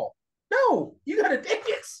the wall. No, you got a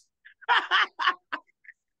tickets.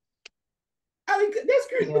 I mean, that's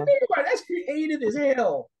creative. Yeah. Think about it. That's creative as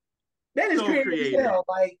hell. That is So creative as creative. hell.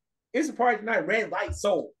 Like, it's a party tonight. Red light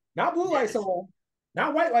soul, not blue light Yes. soul,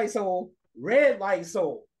 not white light soul. Red light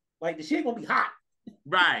soul. Like the shit gonna be hot.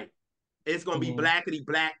 Right. It's gonna be Mhm. blackety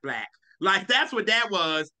black black. Like that's what that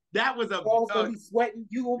was. That was a All's gonna be sweating.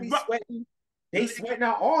 You gonna be sweating. They sweating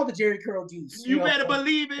out all the Jerry curl juice. you better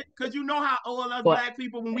believe it, because you know how all us But black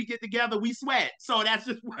people when we get together we sweat. So that's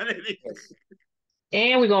just what it is. Yes,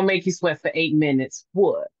 and we're gonna make you sweat for 8 minutes.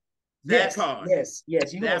 What? That yes, part. yes,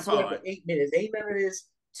 yes. You gonna That sweat for part. 8 minutes. Ain't none of this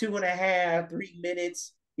 2.5, 3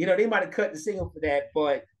 minutes. They might have cut the single for that,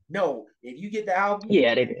 but no. If you get the album,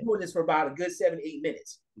 Yeah, they you're did. doing this for about a good 7, 8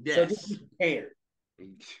 minutes. So just be Yes. prepared.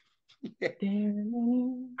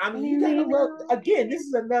 I mean, you gotta love. Again, this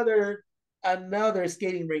is another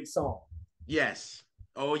skating rink song. Yes.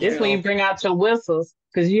 Oh You This yeah. when you know, bring out your whistles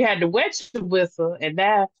because you had to wet your whistle, and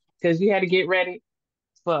now because you had to get ready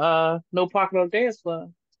for no parking on dance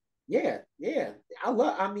floor. yeah, yeah.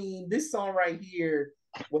 I mean, this song right here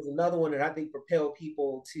was another one that I think propelled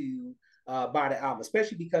people to by the album,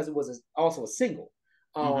 especially because it was also a single.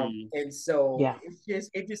 And so Yeah.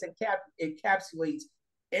 it just encapsulates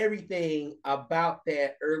everything about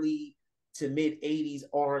that early to mid '80s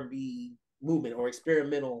R&B movement or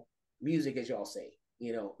experimental music, as y'all say.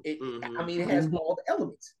 You know, I mean, it has all the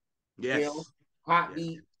elements. Yes. You know, hot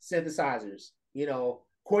beat synthesizers. You know,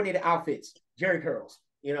 coordinated outfits, Jerry curls.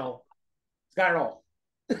 You know, it's got it all.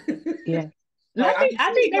 Yeah. Like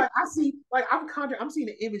I think that I see, like I'm seeing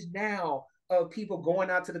the image now of people going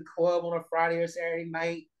out to the club on a Friday or Saturday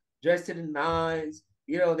night, dressed to the nines.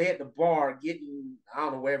 You know, they at the bar getting, I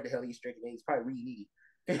don't know, whatever the hell he's drinking. He's probably really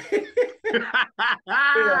you know,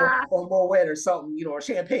 or Moet or something, you know, or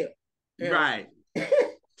champagne. You know. Right.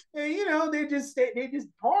 And you know, they just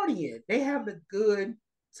partying. They having a good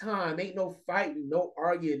time. Ain't no fighting, no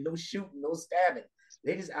arguing, no shooting, no stabbing.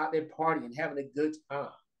 They just out there partying, having a good time.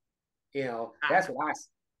 You know, that's what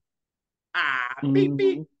I see. Beep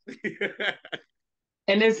beep.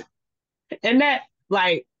 and it's and that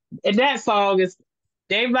like and that song is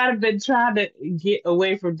they might have been trying to get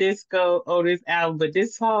away from disco on this album, but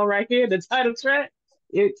this song right here, the title track,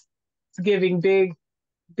 it's giving big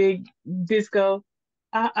disco.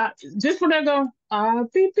 Just when they're going,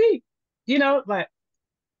 beep beep, you know, like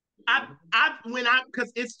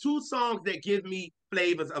Because it's two songs that give me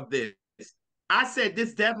flavors of this. I said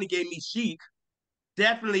this definitely gave me Chic.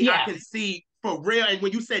 Definitely, I yeah, can see for real. And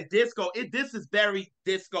when you said disco, this is very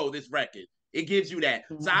disco. This record, it gives you that.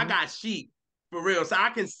 So I mm-hmm. got Chic for real. So I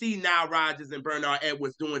can see now Rogers and Bernard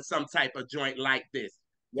Edwards doing some type of joint like this.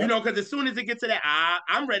 You Yep. know, because as soon as it gets to that,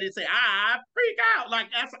 I'm ready to say, freak out. Like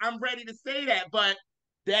I'm ready to say that. But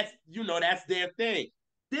that's their thing.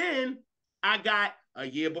 Then I got a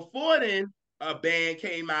year before then, a band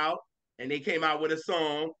came out and they came out with a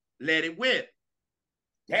song, Let It Whip,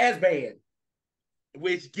 Jazz band.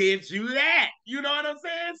 which gives you that. You know what I'm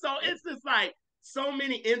saying? So it's just like so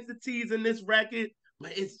many entities in this record,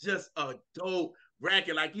 but it's just a dope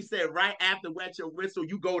record. Like you said, right after Wet Your Whistle,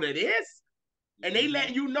 you go to this. And they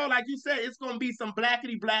let you know, like you said, it's gonna be some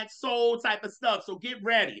blackety black soul type of stuff. So get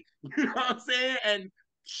ready. You know what I'm saying? And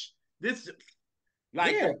this,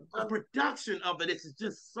 like Yeah. the production of it is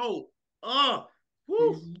just so, whew,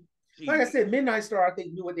 Mm-hmm. Like I geez. said, Midnight Star, I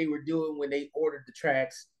think, knew what they were doing when they ordered the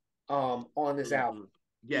tracks on this album.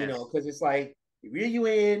 You Yes. know, because it's like they reel you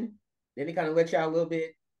in, then they kind of let you out a little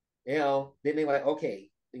bit, you know, then they like, okay,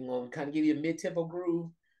 they're gonna kind of give you a mid-tempo groove,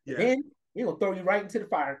 and Yeah. then they're gonna throw you right into the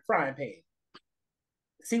frying pan.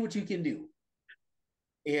 See what you can do.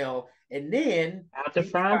 You know, and then Out the they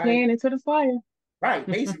frying decide, pan into the fire. right,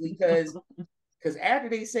 basically, because after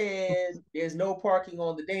they said there's no parking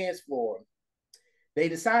on the dance floor, they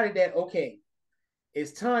decided that okay,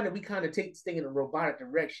 it's time that we kind of take this thing in a robotic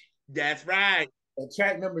direction. That's right. And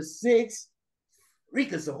track number 6,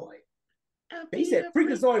 Freakazoid. I'll They be said a freak.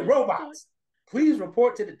 Freakazoid robots, please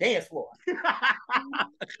report to the dance floor. I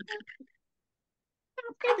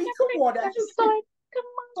mean, come on, now you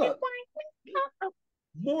look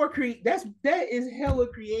more that is hella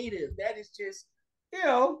creative. That is just, you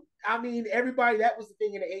know, I mean, everybody, that was the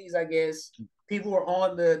thing in the '80s, I guess. People were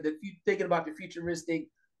on the thinking about the futuristic,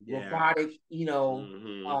 robotic, you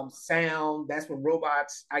know, sound. That's when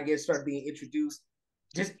robots, I guess, started being introduced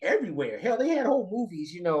just everywhere. Hell, they had whole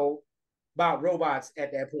movies, you know, about robots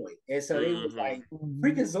at that point. And so they was like,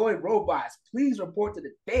 Freakazoid robots, please report to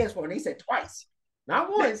the dance floor. And they said twice, not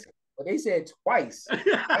once, but they said twice. That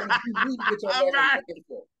means you need to get your ass on Right. the dance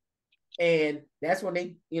floor. And that's when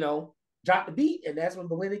they, you know, dropped the beat. And that's when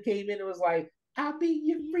Belinda came in and was like, I'll be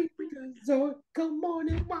your freakazoid. Come on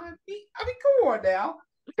and mind me. I mean, come on now.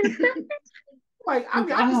 Like, I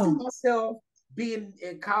mean, I can see Oh, myself being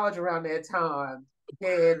in college around that time.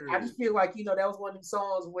 And I just feel like, you know, that was one of them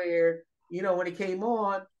songs where, you know, when it came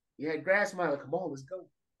on, you had grass like, come on, let's go.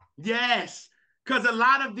 Yes. Because a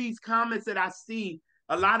lot of these comments that I see,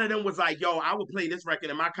 a lot of them was like, yo, I would play this record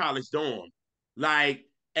in my college dorm. Like,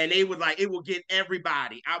 and they would like, it would get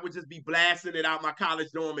everybody. I would just be blasting it out my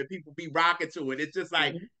college dorm and people be rocking to it. It's just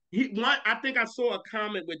like, I think I saw a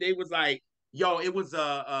comment where they was like, yo, it was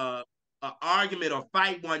a argument or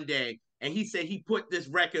fight one day. And he said he put this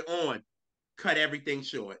record on, cut everything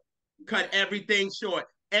short. Cut everything short.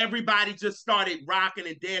 Everybody just started rocking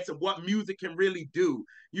and dancing what music can really do.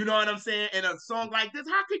 You know what I'm saying? And a song like this,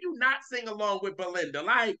 how could you not sing along with Belinda?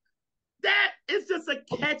 Like, that is just a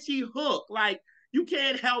catchy hook. Like, you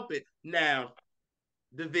can't help it. Now,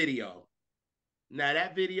 the video. Now,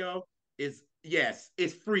 that video is, yes,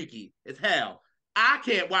 it's freaky. It's hell. I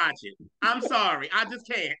can't watch it. I'm sorry. I just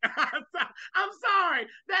can't. I'm sorry.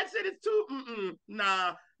 That shit is too.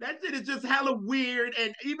 Nah, that shit is just hella weird.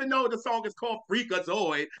 And even though the song is called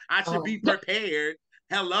Freakazoid, I should be prepared.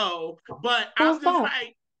 Hello. But I'm Who's just that?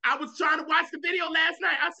 like, I was trying to watch the video last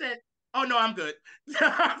night. I said, oh no, I'm good.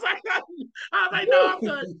 I was like, no, I'm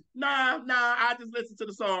good. Nah, I just listen to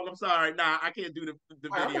the song. I'm sorry. Nah, I can't do the I'm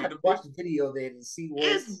gonna video. have to watch the video then and see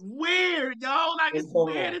It's weird, yo. Like what's it's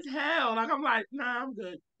going weird on. as hell. Like I'm like, nah, I'm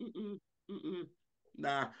good. Mm-mm.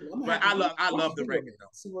 Nah, I'm gonna but have to I watch love the the video record then, though.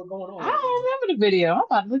 see what's going I on with it. don't remember the video. I'm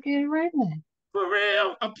about to look at it right now. For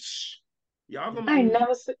real. Y'all gonna I ain't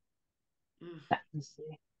never seen. mm. Let me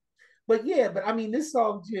see. But yeah, but I mean, this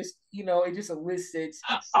song just, it just elicits.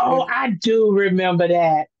 Oh, I do remember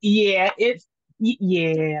that. Yeah,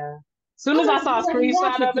 yeah. Soon I'm as gonna I have to saw a go back and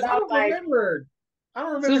watch screenshot it of it, because I was like, I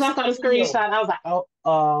don't soon remember as I seeing saw the the video. screenshot, I was like,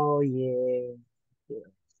 oh yeah. Yeah.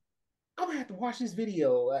 I'm gonna have to watch this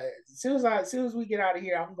video. As soon as we get out of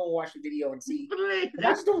here, I'm gonna watch the video and see. I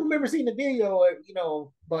just don't remember seeing the video,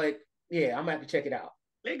 But yeah, I'm gonna have to check it out.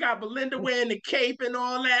 They got Belinda wearing the cape and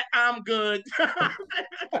all that. I'm good.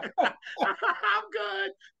 I'm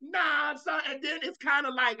good. Nah, so and then it's kind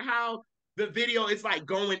of like how the video is like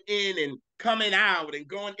going in and coming out and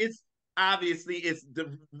going. It's obviously it's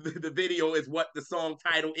the video is what the song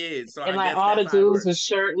title is. So And I like guess all the that's how it dudes works. were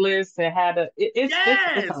shirtless and had it's a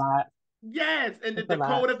Yes, lot. yes, and the It's a lot.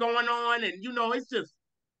 Dakota going on, and it's just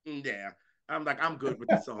yeah. I'm like I'm good with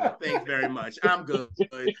the song. Thanks very much. I'm good.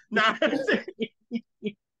 Nah,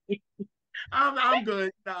 I'm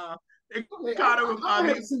good. Nah, it Okay, kind of I'm I gonna have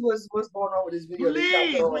mean, to see what's going on with this video. This got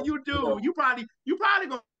please, when to, you do, you probably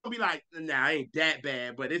gonna be like, nah, it ain't that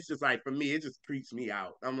bad. But it's just like for me, it just creeps me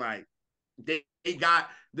out. I'm like, they got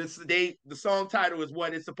this. The song title is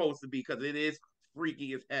what it's supposed to be because it is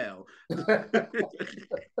freaky as hell.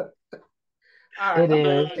 All right, It I'm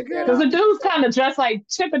gonna is. check that Because out. the dudes kind of dress like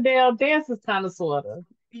Chippendale dancers, kind of sort of,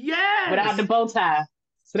 without the Yes, bow tie.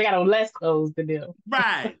 So they got on less clothes than them.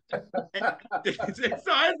 right. So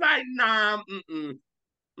it's like, nah, mm-mm.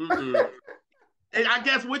 And I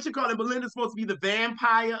guess what you call it, Belinda's supposed to be the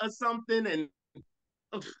vampire or something, and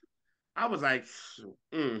I was like,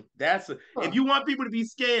 if Huh. you want people to be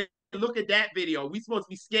scared, look at that video. We supposed to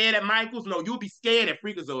be scared at Michaels? No, you'll be scared at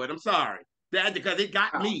Freakazoid. I'm sorry. That because it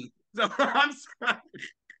got Wow. me. So I'm sorry.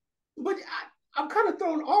 But I'm kind of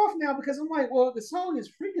thrown off now because I'm like, well, the song is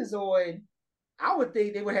Freakazoid. I would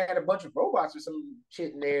think they would have had a bunch of robots or some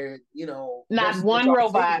shit in there, Not versus what one y'all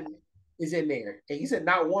robot. saying is in there. And you said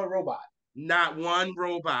not one robot. Not one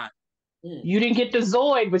robot. Mm. You didn't get the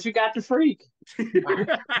Zoid, but you got the freak. Wow.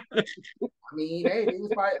 I mean, hey, they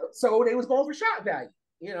was probably so they was going for shot value,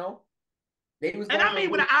 They was And going I for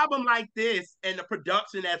mean, with an album like this and the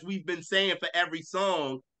production, as we've been saying for every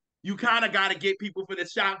song, you kind of got to get people for the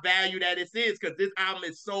shock value that it is because this album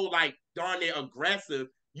is so like darn near aggressive.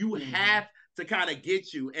 You have to kind of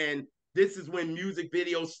get you. And this is when music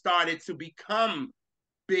videos started to become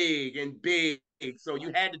big and big. So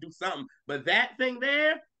you had to do something. But that thing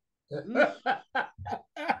there,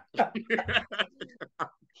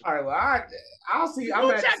 All right, well, I'll see. I'm you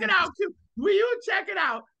gonna have to check it see. out too. Will you check it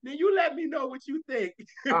out? Then you let me know what you think.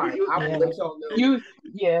 All Will right, you I will Yeah. let y'all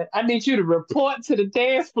know. I need you to report to the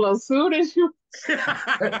dance floor soon as you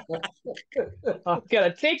get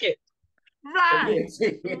a ticket. Right.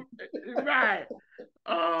 Right.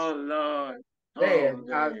 Oh Lord. Oh Man,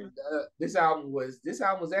 man. this album was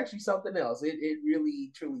actually something else. It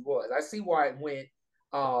really truly was. I see why it went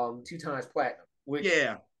 2 times platinum, which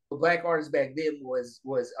Yeah. for black artists back then was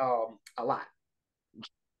a lot.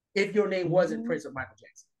 If your name wasn't Mhm. Prince of Michael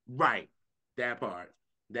Jackson. Right. That part.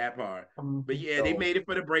 That part. But Mhm. yeah, they So made it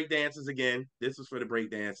for the break dancers again. This was for the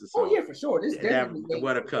break dancers. oh So yeah, for sure. This that definitely made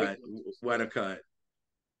what a for the break cut. dancers. What a cut.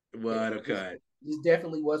 Yeah, What a cut. this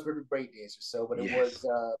definitely was for the break dancers. So, but it was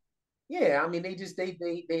Yes. yeah, I mean they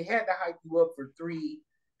had to hype you up for 3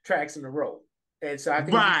 tracks in a row. And so I think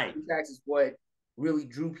these Right. 3 tracks is what really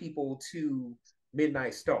drew people to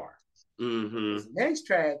Midnight Star. Mm-hmm. This next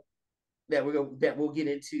track that we'll get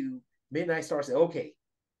into, Midnight Star said, okay,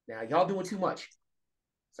 now y'all doing too much.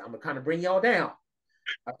 So I'm gonna kind of bring y'all down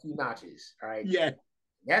a few notches. All right. Yeah.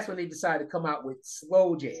 That's when they decided to come out with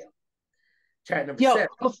Slow Jam, track number Yo, 7.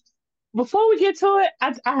 before we get to it,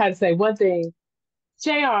 I had to say one thing.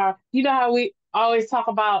 JR, you know how we always talk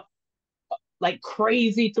about like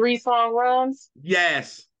crazy 3-song runs?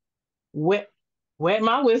 Yes. Wet, wet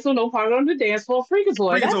my whistle, no part on the dance floor,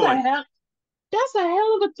 freakazoid. Freakazoid. That's a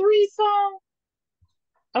hell of a 3-song.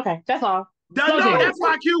 Okay, that's all. Slow No, jam. that's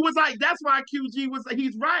why Q was like, that's why QG was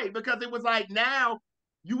he's right, because it was like now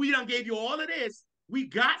we done gave you all of this. We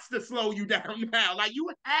got to slow you down now. Like you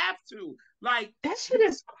have to. Like That shit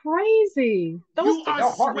is crazy. Those you are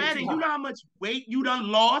Your heart rate too sweating. You high. know how much weight you done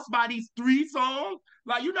lost by these 3 songs?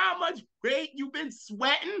 Like, you know how much weight you've been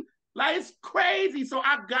sweating? Like, it's crazy. So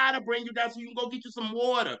I gotta bring you down so you can go get you some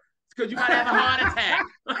water. Because you might have a heart attack.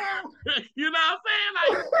 You know what I'm saying?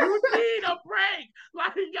 Like, you need a break.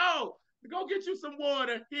 Like, yo, go get you some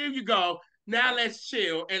water. Here you go. Now let's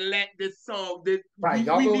chill and let this song. Right,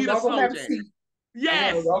 We need a y'all gonna slow have a jam. seat.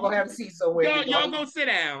 Yes, Y'all gonna have a seat somewhere because y'all go sit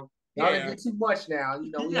down. y'all didn't Yeah, get too much now.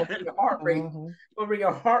 We're gonna yeah, bring your heart rate. uh-huh. We're gonna bring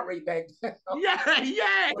your heart rate back down to yeah,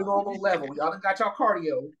 yeah, a normal level. Y'all done got your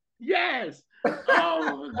cardio. yes.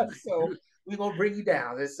 Oh, So we're gonna bring you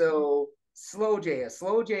down. And so slow jam,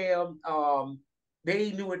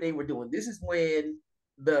 they knew what they were doing. This is when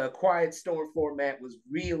the Quiet Storm format was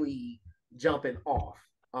really jumping off.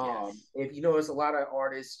 yes. If you notice, a lot of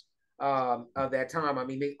artists of that time, I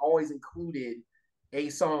mean, they always included a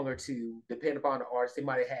song or two, depending upon the artist. They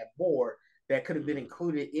might have had more that could have been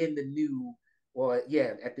included in the new, well,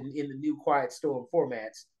 yeah, in the new Quiet Storm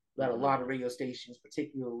formats that a lot of radio stations,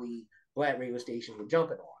 particularly black radio stations, were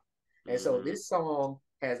jumping on. And so this song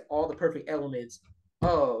has all the perfect elements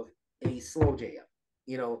of a slow jam.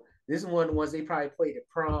 This is one of the ones they probably played at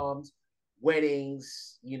proms,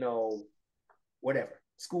 weddings, whatever,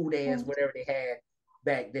 school dance, whatever they had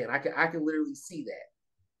back then. I could literally see that,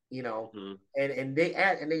 and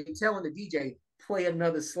they telling the DJ play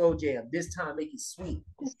another slow jam. This time make it sweet.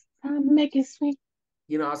 It's time to make it sweet.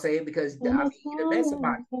 You know what I'm saying? Because In I the mean, you done met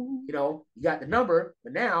somebody. song. You got the number,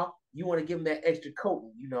 but now you want to give them that extra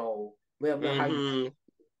coating. Let them know how you. Mm-hmm.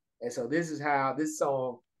 And so this is how this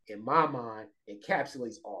song, in my mind,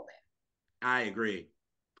 encapsulates all that. I agree.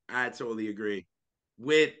 I totally agree.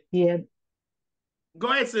 With Yeah. Go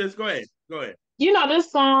ahead, sis. Go ahead. Go ahead.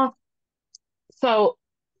 This song, so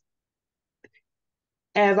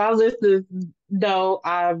as I listened, though,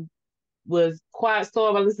 I was Quiet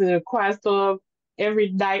Storm. I listened to Quiet Storm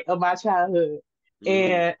every night of my childhood.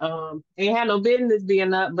 Mm-hmm. And ain't had no business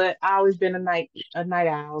being up, but I always been a night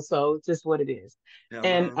owl, so it's just what it is.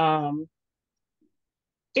 And Hello.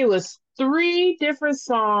 it was three different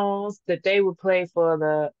songs that they would play for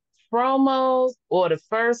the promos or the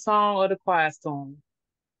first song or the Quiet Storm.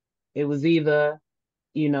 It was either,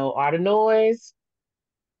 Art of Noise,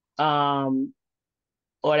 um,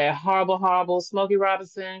 or that horrible, horrible Smokey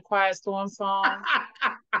Robinson Quiet Storm song,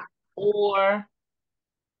 or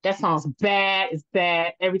that song's bad, it's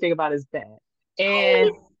bad, everything about it is bad.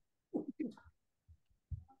 And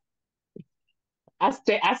I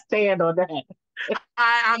stand on that.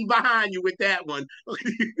 I'm behind you with that one.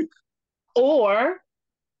 Or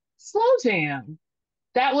Slow Jam.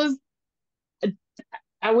 That was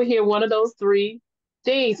I would hear one of those three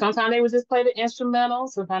things. Sometimes they would just play the instrumental,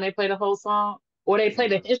 sometimes they play the whole song, or they play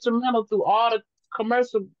the instrumental through all the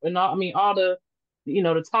commercial and all, I mean all the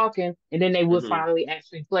the talking, and then they would Mm-hmm. finally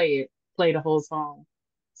actually play the whole song.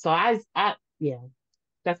 So I yeah,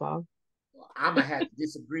 that's all. I'm gonna have to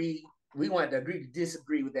disagree. We want to agree to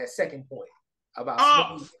disagree with that second point about Oh,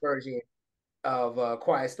 Smokey's version of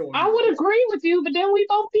Quiet Storm I being would better. agree with you, but then we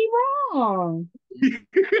both be wrong.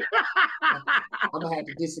 I'm gonna have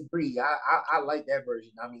to disagree. I like that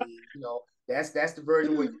version. I mean, that's the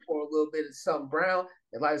version where you pour a little bit of something brown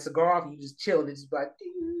and light a cigar off, and you just chill, and it's just like,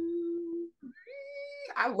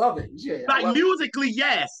 I love it. Yeah, I like love it. musically,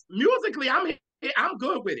 yes. Musically, I'm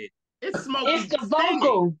good with it. It's It's Smokey the singing.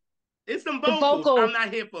 vocal. It's some The vocals. I'm vocal.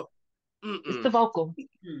 not here for. It's the Mm-mm. vocal.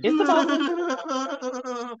 Hmm. It's the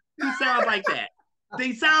vocal. He sounds like that.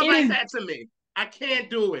 He sounds It like is. that to me. I can't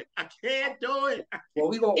do it. I can't do it. Well,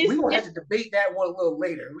 we gonna have It's to debate that one a little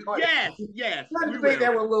later. Yes, yes, We're gonna we debate will.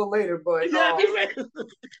 that one a little later, but Yeah, it's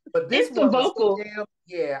this it's the one, the slow vocal. jam,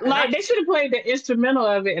 yeah, and Like they should have played the instrumental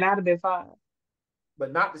of it, and I'd have been fine.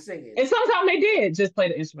 but not the singing. And sometimes they did just play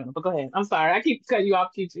the instrumental. But go ahead. I'm sorry. I keep cutting you off,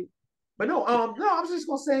 QT. But no, I was just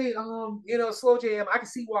gonna say, slow jam. I can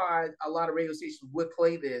see why a lot of radio stations would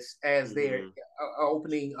play this as their Mhm.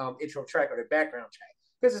 opening intro track or their background track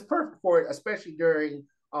because it's perfect for it, especially during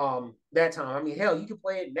that time. I mean, hell, you can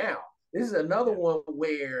play it now. This is another Yeah. one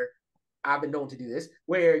where I've been known to do this,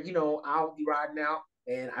 where I'll be riding out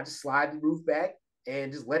and I just slide the roof back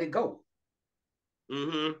and just let it go.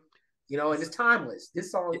 Mhm. And it's timeless.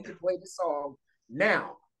 This song, you can play this song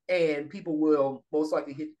now, and people will most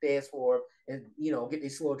likely hit the dance floor and get their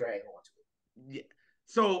slow drag onto it. Yeah.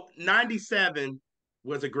 So 97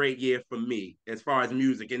 was a great year for me as far as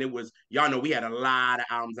music. And it was, y'all know we had a lot of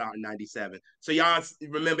albums out in 97. So y'all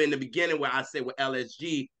remember in the beginning where I said with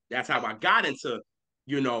LSG, that's how I got into,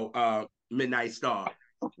 Midnight Star.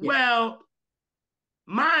 Yeah. Well,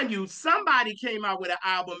 mind you, somebody came out with an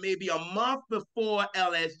album maybe a month before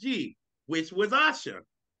LSG, which was Usher.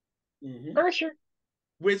 Usher.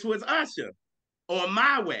 Which was Usher on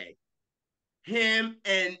My Way. Him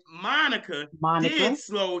and Monica did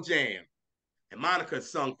Slow Jam. And Monica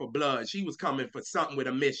sung for blood. She was coming for something with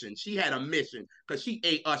a mission. She had a mission because she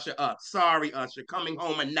ate Usher up. Sorry, Usher, coming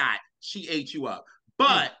home or not, she ate you up.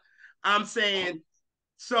 But I'm saying,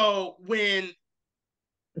 so when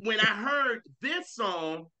I heard this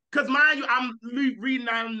song, because mind you, I'm reading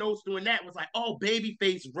down notes doing that, was like, oh,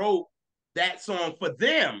 Babyface wrote that song for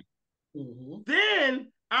them.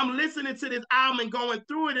 Then I'm listening to this album and going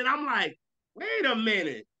through it, and I'm like, wait a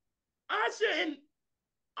minute. Usher and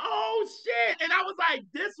oh shit. And I was like,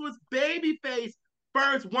 this was Babyface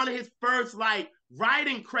first, one of his first like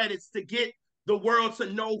writing credits to get the world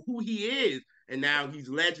to know who he is. And now he's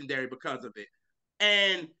legendary because of it.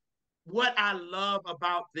 And what I love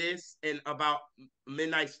about this and about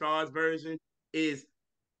Midnight Stars version is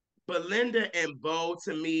Belinda and Bo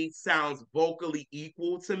to me sounds vocally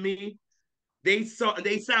equal to me. They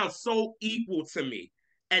sound so equal to me.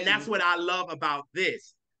 And that's what I love about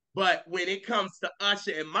this. But when it comes to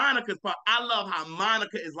Usher and Monica's part, I love how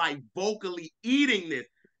Monica is like vocally eating this.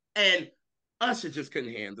 And Usher just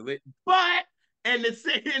couldn't handle it. But and the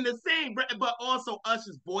same, but also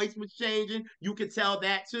Usher's voice was changing. You could tell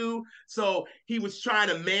that too. So he was trying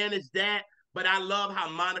to manage that. But I love how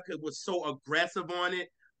Monica was so aggressive on it.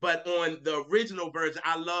 But on the original version,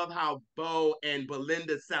 I love how Bo and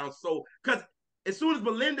Belinda sound so, because as soon as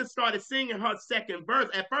Belinda started singing her second verse,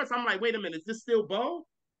 at first I'm like, wait a minute, is this still Bo?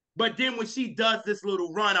 But then when she does this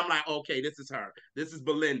little run, I'm like, okay, this is her. This is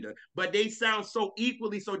Belinda. But they sound so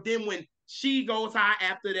equally. So then when she goes high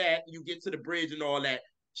after that, you get to the bridge and all that.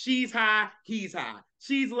 She's high, he's high.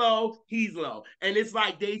 She's low, he's low. And it's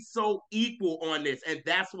like they so equal on this. And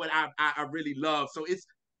that's what I really love. So it's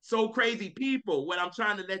so crazy. People, what I'm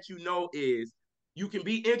trying to let you know is you can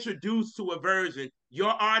be introduced to a version. Your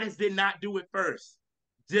artist did not do it first.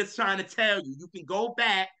 Just trying to tell you, you can go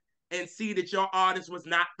back and see that your artist was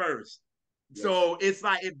not first. Yes. So it's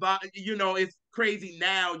like, it's crazy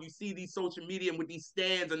now. You see these social media with these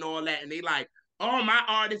stands and all that, and they like, oh, my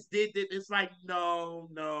artist did this. It's like, no.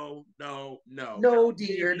 No,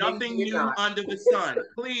 dear. Nothing new under the sun.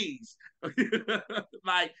 Please.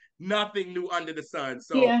 Like, nothing new under the sun.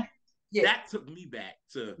 So that took me back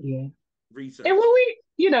to research. And when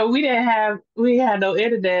we had no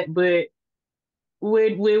internet, but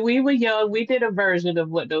when we were young, we did a version of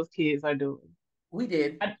what those kids are doing. We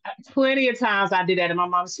did. Plenty of times I did that, and my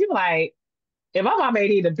mom, she was like, if my mom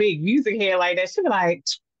ain't a big music head like that, she'd be like,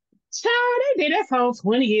 child, they did that song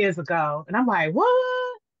 20 years ago. And I'm like,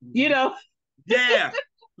 what? You know? Yeah.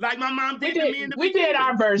 Like my mom did to me in the beginning. We did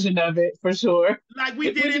our version of it, for sure. Like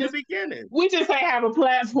we did in the beginning. We just ain't have a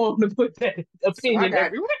platform to put that opinion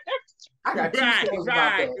everywhere. I got two stories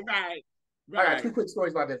about that. Right. I got two quick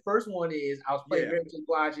stories about that. First one is I was playing Mary J.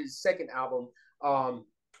 Blige's second album.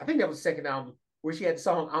 I think that was the second album where she had the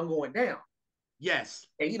song "I'm Going Down." Yes.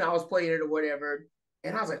 And I was playing it or whatever,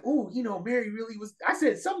 and I was like, "Oh, Mary really was." I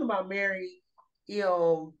said something about Mary,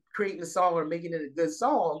 creating a song or making it a good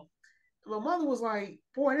song. And my mother was like,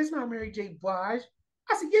 "Boy, that's not Mary J. Blige."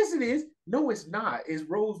 I said, "Yes, it is." No, it's not. It's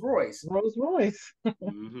Rose Royce. Rose Royce.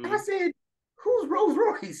 And I said, "Who's Rose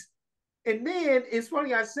Royce?" And then it's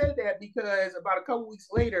funny I said that because about a couple weeks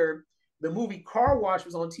later, the movie Car Wash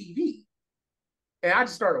was on TV. And I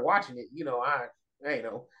just started watching it. I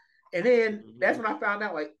know. And then that's when I found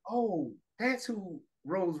out, like, oh, that's who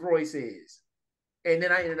Rose Royce is. And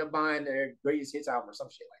then I ended up buying their greatest hits album or some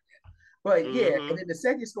shit like that. But yeah, and then the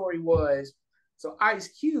second story was, so Ice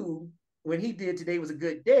Cube, when he did Today Was a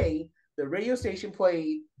Good Day, the radio station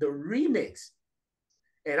played the remix.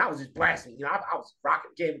 And I was just blasting, I was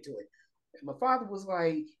rocking, jamming to it. And my father was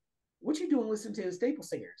like, what you doing listening to the Staple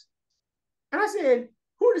Singers? And I said,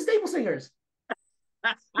 who are the Staple Singers?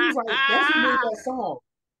 He was like, that's who made that song.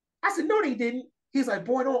 I said, no, they didn't. He's like,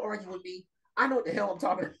 boy, don't argue with me. I know what the hell I'm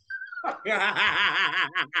talking about.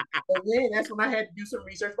 And then that's when I had to do some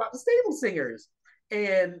research about the Staple Singers.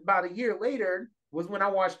 And about a year later was when I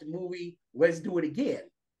watched the movie Let's Do It Again.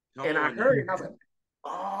 And I heard it and I was like,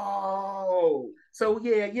 oh. So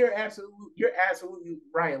yeah, you're absolutely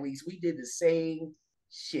right, Elise. We did the same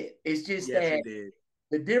shit. It's just that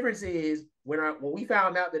the difference is when we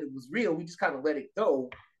found out that it was real, we just kind of let it go.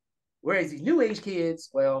 Whereas these new age kids,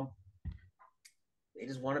 well, they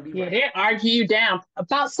just want to be right. They argue you down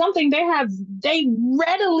about something they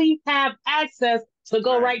readily have access to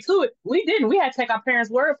go right to it. We didn't. We had to take our parents'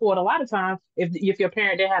 word for it a lot of times. If your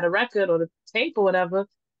parent, they had a record or the tape or whatever,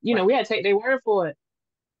 we had to take their word for it.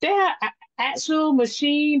 actual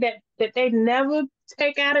machine that they never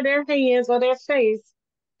take out of their hands or their face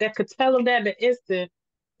that could tell them that in the instant,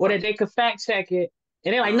 or that Right. they could fact check it,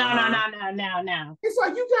 and they're like, no, no, Uh-huh. no, no, no, no. It's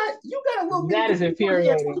like you got a little mini That is computer on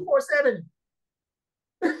here infuriating.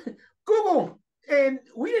 24/7. Google, and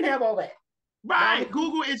we didn't have all that. Now Right.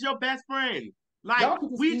 Google is your best friend. Like y'all can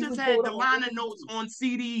just we just easily pull had it the up on liner Google notes YouTube. on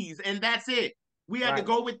CDs and that's it. We had to Right.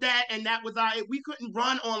 go with that and that was our we couldn't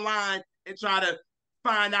run online and try to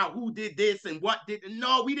find out who did this and what did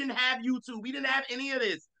no, we didn't have YouTube. We didn't have any of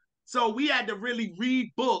this. So we had to really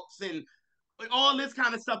read books and all this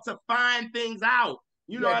kind of stuff to find things out.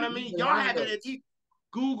 You You know had what to I read mean? the Y'all liner had to notes.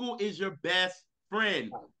 Google is your best friend.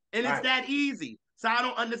 Right. And it's Right. that easy. So I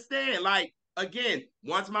don't understand. Like, again,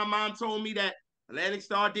 once my mom told me that Atlantic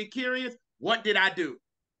Star did Curious, what did I do?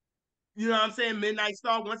 You know what I'm saying? Midnight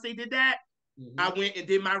Star, once they did that, I Mm-hmm. went and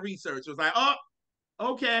did my research. It was like, oh,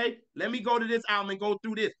 okay, let me go to this album and go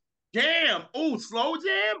through this. Damn, oh, Slow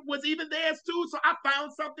Jam was even there too. So I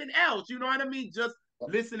found something else. You know what I mean? Just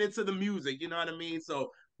listening to the music. You know what I mean?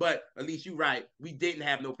 So, but at least you're right. We didn't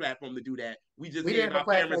have no platform to do that. We just We didn't gave have no our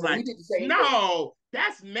platform, parents but like, we did the same thing. no,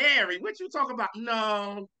 that's Mary. What you talking about?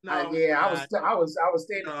 No, no, it's Yeah, not. I was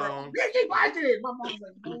standing in front. No. Yeah, she watched it. My mom was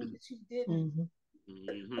like, no, she didn't. Hmm.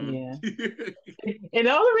 Mm-hmm. Yeah. And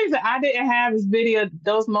the only reason I didn't have this video,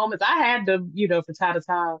 those moments, I had them, from time to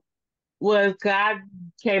time, was 'cause I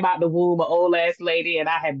came out the womb, an old ass lady, and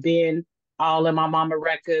I had been all in my mama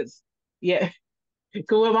records. Yeah.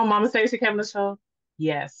 Could what my mama say she came on the show?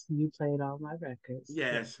 Yes, you played all my records.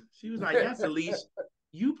 Yeah. Yes. She was like, yes, Elise,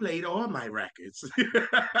 you played all my records.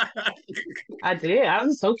 I did. I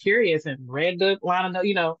was so curious and read the line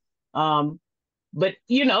of um, but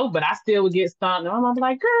I still would get stumped. And my mom was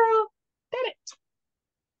like, girl, that it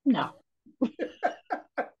no.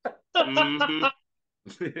 Mm-hmm.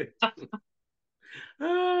 But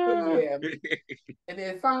Ah. yeah, and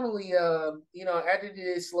then finally, after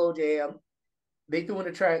this slow jam, they threw in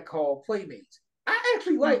a track called Playmates. I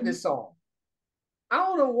actually like Mhm. this song. I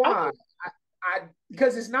don't know why. Okay. I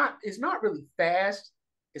because it's not really fast.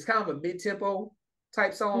 It's kind of a mid tempo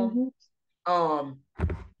type song. Hmm.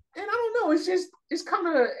 And I don't know. It's kind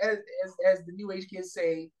of as the new age kids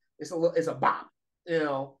say, it's a bop.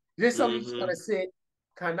 This is something you just Mm-hmm. kind of sit,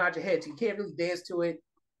 kind of nod your head to. You can't really dance to it,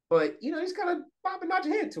 but you just kind of bop and nod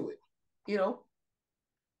your head to it. You know.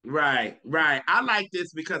 Right, right. I like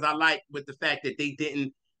this because I like with the fact that they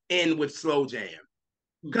didn't end with slow jam.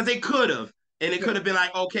 Hmm. Because they could have. And it Yeah. could have been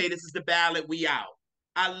like, okay, this is the ballad, we out.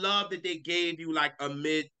 I love that they gave you like a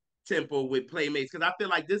mid tempo with Playmates because I feel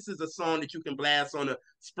like this is a song that you can blast on a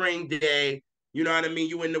spring day. You know what I mean?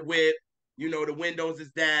 You in the whip, the windows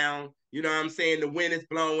is down, you know what I'm saying? The wind is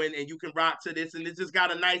blowing and you can rock to this. And it just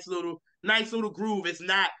got a nice little groove. It's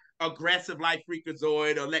not aggressive like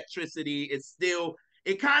Freakazoid or Electricity. It's still,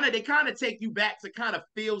 they kind of take you back to kind of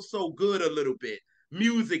feel so good a little bit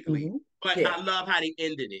musically. Hmm. But Yeah. I love how they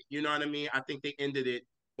ended it. You know what I mean? I think they ended it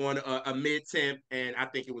on a mid temp, and I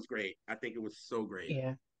think it was great. I think it was so great.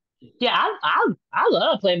 Yeah. Yeah, I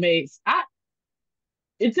love Playmates.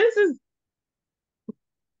 This is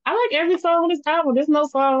I like every song on this album. There's no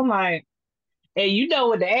song like, and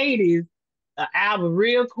with the '80s, an album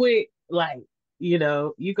real quick, like you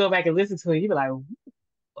go back and listen to it, you be like,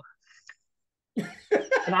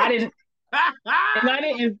 and I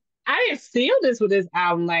didn't feel this with this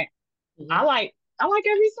album. Like Mhm. I like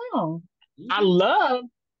every song. I Mhm. love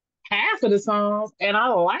half of the songs, and I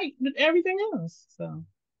like everything else. So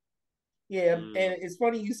Yeah, and Mm. it's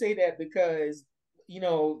funny you say that because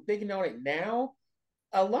thinking on it now,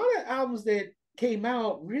 a lot of albums that came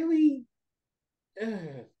out really,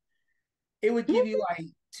 uh, it would give you mhm. like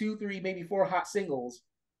two, three, maybe four hot singles,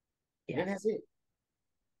 and then that's Yes, it.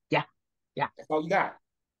 yeah, yeah, That's all you got.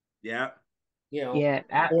 Yeah. You know,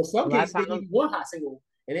 yeah. or some A lot cases of they give times, you one hot single,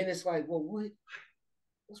 and then it's like, well,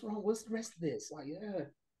 what's wrong? What's the rest of this? Like, you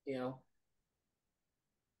know,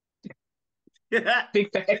 big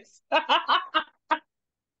facts.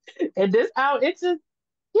 And this album, this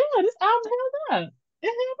album held up.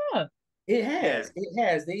 It held up. it Yeah. has, it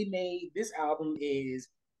has. They made this album is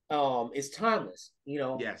timeless.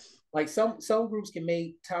 Yes. Like some groups can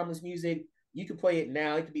make timeless music. You can play it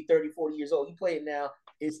now. It could be 30, 40 years old. You play it now,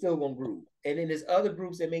 it's still gonna groove. And then there's other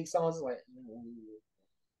groups that make songs like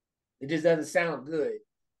it just doesn't sound good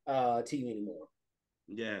to you anymore.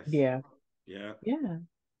 Yes. Yeah, Yeah. yeah,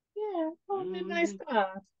 yeah. Oh, Midnight Hmm.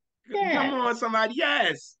 Star. Come on, Yes. somebody.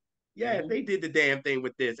 Yes. Yes, Mm-hmm. they did the damn thing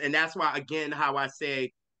with this. And that's why, again, how I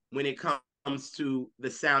say when it comes to the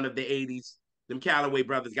sound of the 80s, them Calloway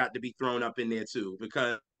brothers got to be thrown up in there too.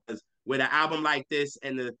 Because with an album like this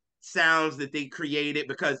and sounds that they created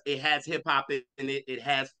because it has hip hop in it, it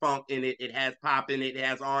has funk in it, it has pop in it, it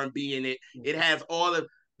has R&B in it, it has all of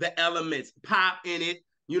the elements, pop in it.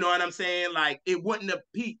 You know what I'm saying? Like it wouldn't have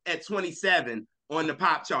peaked at 27 on the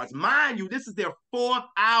pop charts. Mind you, this is their fourth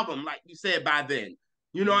album, like you said by then.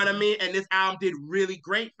 You know what I mean? And this album did really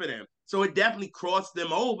great for them. So it definitely crossed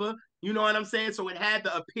them over. You know what I'm saying? So it had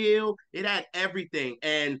the appeal, it had everything.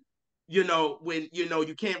 And when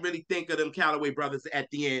you can't really think of them Calloway brothers at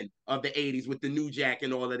the end of the 80s with the New Jack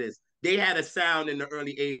and all of this. They had a sound in the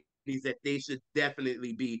early 80s that they should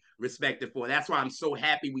definitely be respected for. That's why I'm so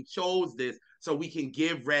happy we chose this so we can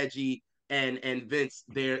give Reggie and Vince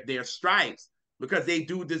their stripes because they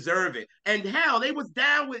do deserve it. And hell, they was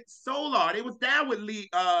down with Solar. They was down with Lee.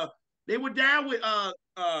 They were down with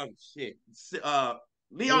shit.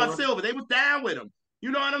 Leon Silver. They was down with him. You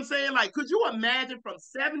know what I'm saying? Like, could you imagine from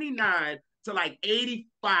 79 to like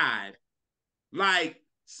 85? Like,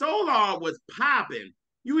 Solar was popping.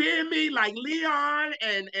 You hear me? Like Leon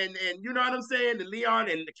and you know what I'm saying? The Leon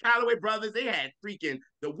and the Calloway brothers, they had freaking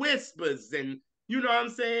the Whispers and you know what I'm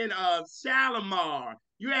saying? Shalimar.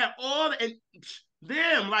 You had all and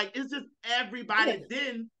them. Like, it's just everybody.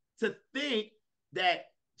 Then to think that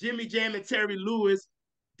Jimmy Jam and Terry Lewis,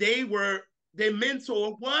 their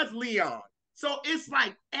mentor was Leon. So it's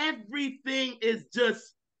like everything is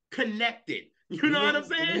just connected. You know what I'm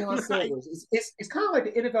saying? Leon Like, Silvers. It's kind of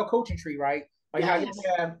like the NFL coaching tree, right? Like how you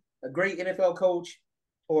have a great NFL coach,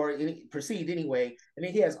 or perceived anyway, and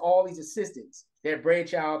then he has all these assistants that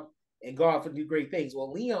branch out and go out and do great things.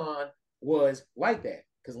 Well, Leon was like that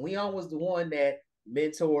because Leon was the one that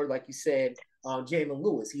mentored, like you said, Jalen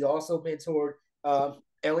Lewis. He also mentored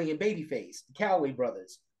Ellie and Babyface, the Calloway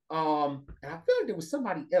brothers. And I feel like there was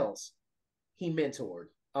somebody else he mentored.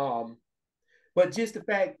 But just the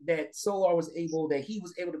fact that Solar was able to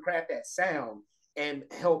craft that sound and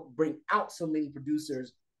help bring out so many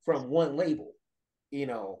producers from one label,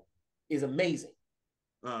 is amazing.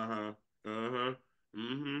 Oh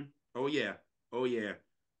yeah. Oh yeah.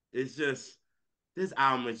 It's just this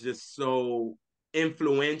album is just so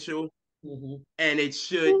influential. And it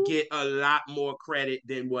should get a lot more credit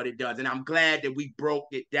than what it does. And I'm glad that we broke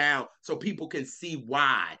it down so people can see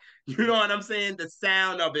why. You know what I'm saying? The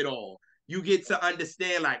sound of it all. You get to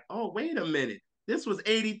understand, like, oh, wait a minute. This was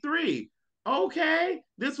 83. Okay.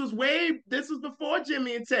 This was before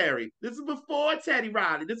Jimmy and Terry. This is before Teddy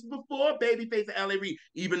Riley. This is before Babyface and L.A. Reid,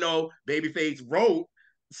 even though Babyface wrote,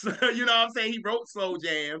 so, you know what I'm saying? He wrote Slow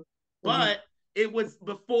Jam, but it was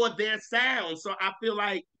before their sound. So I feel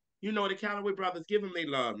like the Calloway brothers, give them their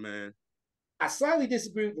love, man. I slightly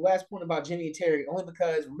disagree with the last point about Jimmy and Terry, only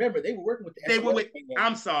because remember they were working with the They were with. band.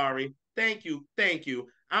 I'm sorry. Thank you.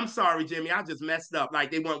 I'm sorry, Jimmy. I just messed up.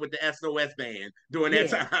 Like they went with the SOS band during that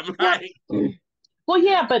time. Like, well,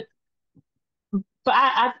 yeah, but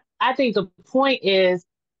I think the point is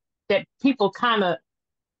that people kind of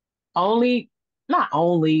not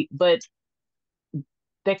only, but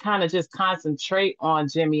they kind of just concentrate on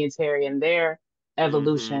Jimmy and Terry and their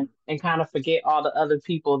evolution and kind of forget all the other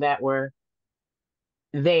people that were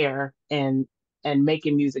there and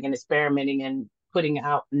making music and experimenting and putting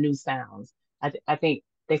out new sounds. I think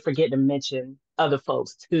they forget to mention other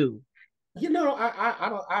folks too.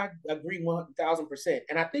 I agree 1,000%,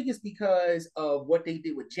 and I think it's because of what they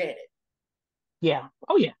did with Janet. Yeah.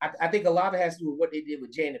 Oh yeah. I think a lot of it has to do with what they did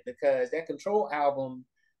with Janet because that Control album,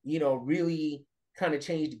 really kind of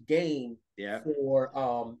changed the game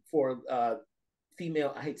for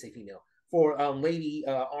female. I hate to say female for lady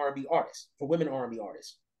R&B artists, for women R&B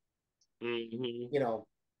artists.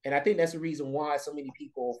 And I think that's the reason why so many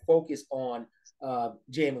people focus on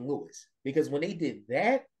Jam and Lewis, because when they did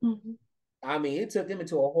that, I mean, it took them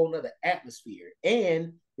into a whole nother atmosphere,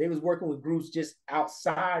 and they was working with groups just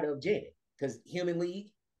outside of Janet, because Human League,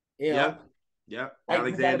 Yep.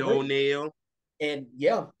 Alexander O'Neal, and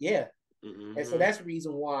and so that's the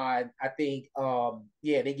reason why I think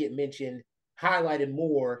they get mentioned, highlighted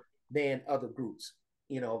more than other groups,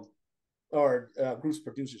 or groups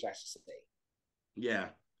producers, I should say. Yeah.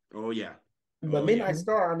 Oh yeah. But Midnight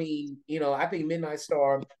Star, I mean, I think Midnight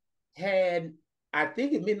Star had, I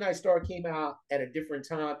think if Midnight Star came out at a different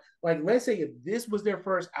time, like let's say if this was their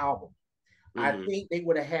first album, I think they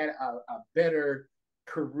would have had a better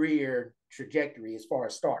career trajectory as far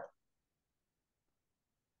as stardom.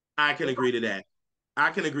 I can agree to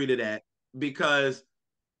that because,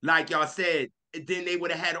 like y'all said, then they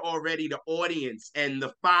would have had already the audience and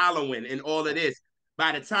the following and all of this.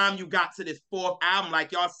 By the time you got to this fourth album,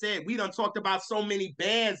 like y'all said, we done talked about so many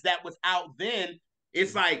bands that was out then.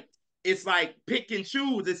 It's like pick and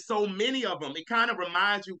choose. There's so many of them. It kind of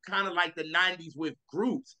reminds you kind of like the 90s with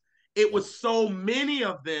groups. it was so many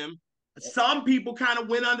of them. Some people kind of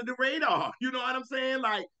went under the radar. You know what I'm saying?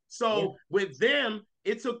 Like, so with them,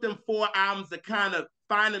 it took them 4 albums to kind of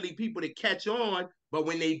finally people to catch on. But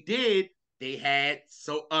when they did, they had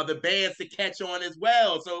so other bands to catch on as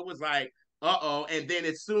well. So it was like, uh-oh. And then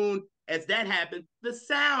as soon as that happened, the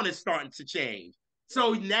sound is starting to change.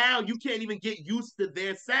 So now you can't even get used to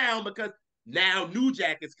their sound because now New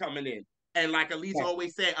Jack is coming in. And like Elise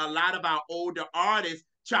always said, a lot of our older artists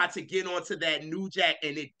tried to get onto that New Jack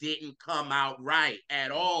and it didn't come out right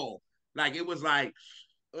at all. Like it was like,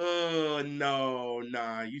 oh no,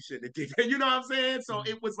 nah, you shouldn't have did that. You know what I'm saying? So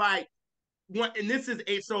it was like, and this is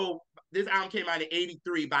this album came out in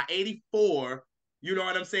 83. By 84, you know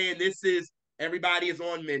what I'm saying? This is everybody is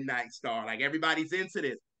on Midnight Star. Like everybody's into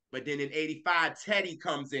this. But then in 85, Teddy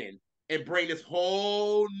comes in and bring this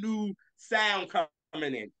whole new sound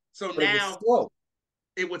coming in. So but now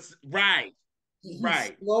it was right. He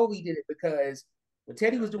slowly did it because when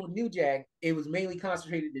Teddy was doing New Jack, it was mainly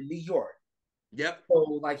concentrated in New York. Yep.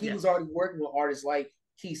 So like he was already working with artists like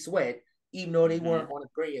Keith Sweat, even though they weren't on a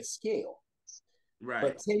grand scale. Right.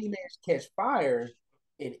 But Teddy managed to catch fire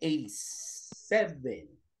in 87.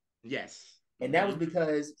 Yes. And that was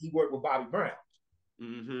because he worked with Bobby Brown.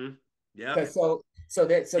 Mm-hmm. Yeah. So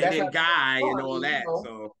that's then Guy and all that.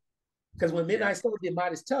 So because when Midnight Star did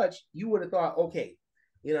Midas Touch, you would have thought, okay,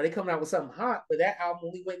 they coming out with something hot, but that album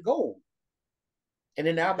only went gold. And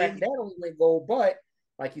then the album after that only went gold. But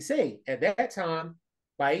like you say, at that time,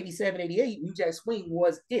 by 87, 88, New Jack Swing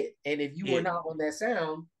was it. And if you were not on that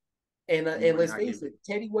sound, and let's face it,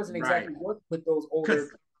 Teddy wasn't exactly working with those older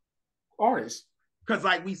artists. Because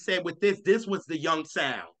like we said with this was the young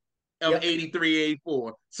sound of 83,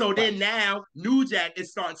 84. So then now New Jack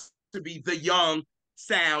is starting to be the young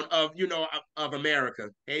sound of of America.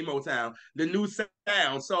 Hey Motown, the new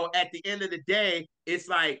sound. So at the end of the day, it's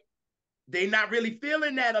like they not really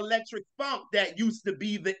feeling that electric funk that used to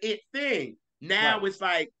be the it thing. Now it's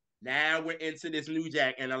like now we're into this New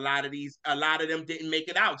Jack, and a lot of them didn't make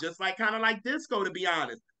it out. Just like kind of like disco, to be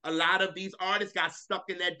honest. A lot of these artists got stuck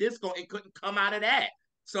in that disco and couldn't come out of that.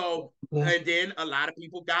 So, and then a lot of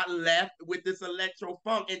people got left with this electro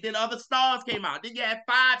funk, and then other stars came out. Then you had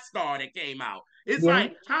 5 Star that came out. It's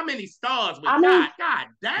like, how many stars we got? God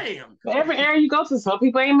damn. Every area you go to, some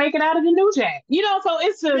people ain't make it out of the New Jack. So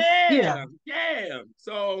it's just, yeah.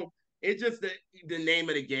 So it's just the name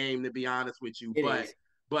of the game, to be honest with you.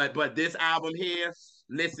 But this album here,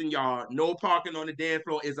 listen, y'all, No Parking on the Dance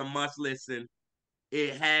Floor is a must listen.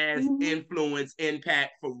 It has influence,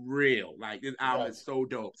 impact for real. Like this album is so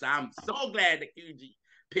dope. So I'm so glad that QG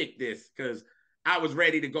picked this because I was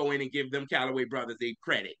ready to go in and give them Calloway Brothers their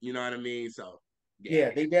credit. You know what I mean? So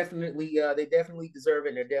they definitely deserve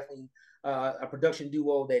it. They're definitely a production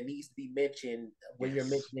duo that needs to be mentioned when you're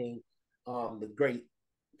mentioning the great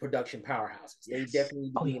production powerhouses. They definitely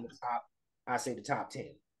need to be in the top. I say the top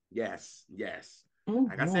 10. Yes.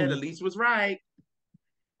 Like I said, Elise was right.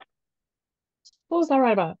 What was I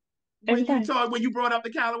right about? When you brought up the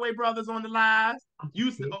Calloway Brothers on the lives,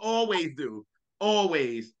 you always do.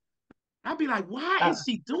 Always. I'd be like, why is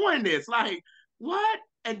she doing this? Like, what?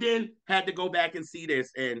 And then had to go back and see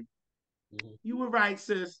this. And you were right,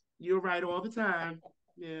 sis. You were right all the time.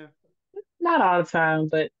 Yeah. Not all the time,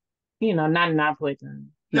 but 99%.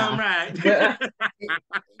 No, I'm right.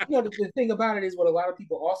 The thing about it is what a lot of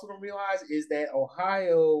people also don't realize is that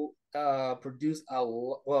Ohio produced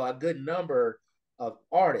a good number of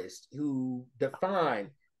artists who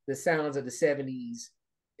define the sounds of the 70s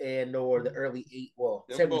or the early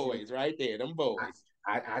 80s. Them boys right there, them boys.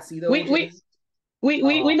 I see those.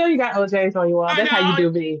 We know you got OJs on your wall. That's how you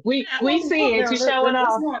do be. We see it. You showing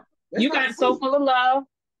off. You got so full of love.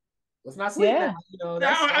 Let's not sleep. Hey.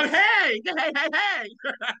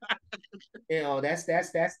 That's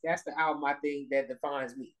the album I think that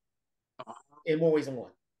defines me in more ways than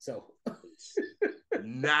one. So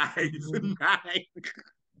nice.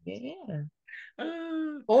 Yeah.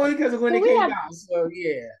 Only because of when it came out. So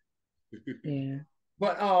yeah.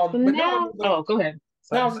 But go ahead.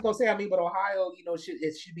 I was just gonna say, but Ohio,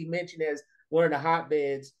 it should be mentioned as one of the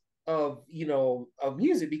hotbeds of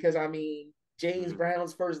music because James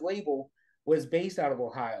Brown's first label was based out of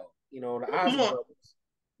Ohio. The Osmond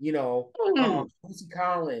Brothers. Lucy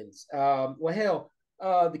Collins.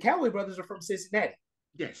 The Calloway Brothers are from Cincinnati.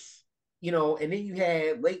 Yes. And then you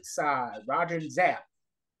had Lakeside, Roger and Zapp.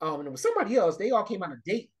 And it was somebody else. They all came out of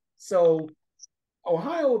Dayton. So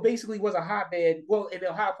Ohio basically was a hotbed. Well, and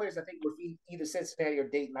the Ohio players, I think, were either Cincinnati or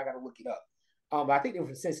Dayton. I got to look it up. But I think they were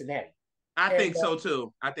from Cincinnati. I think so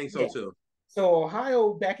too. So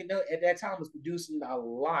Ohio back at that time was producing a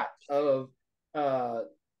lot of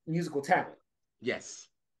musical talent. Yes.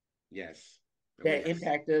 Yes. Oh, That yes.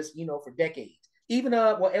 impact us, for decades. Even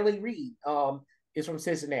L.A. Reid is from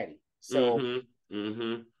Cincinnati. So Mm-hmm.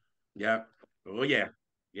 Mm-hmm. Yep. Oh, yeah.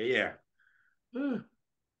 Yeah, yeah.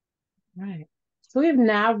 Right. So we've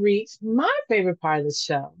now reached my favorite part of the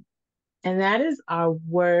show, and that is our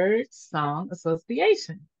word song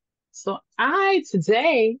association. So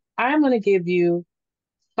today I'm going to give you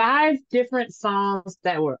five different songs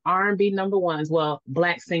that were R&B number ones, well,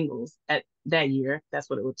 black singles at that year. That's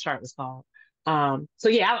what the chart was called. So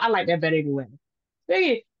yeah, I like that better anyway. So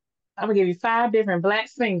yeah, I'm gonna give you five different black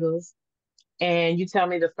singles, and you tell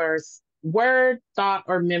me the first word, thought,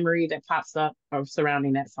 or memory that pops up or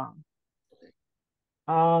surrounding that song.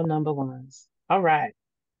 All number ones. All right.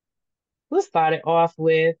 We'll start it off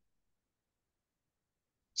with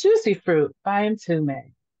Juicy Fruit by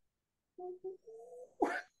Mtume.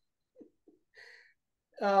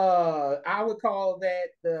 I would call that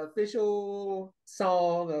the official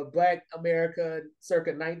song of Black America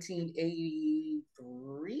circa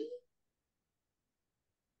 1983.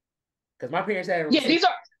 Because my parents had it on Yeah, CD.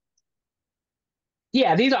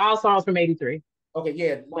 these are all songs from '83. Okay,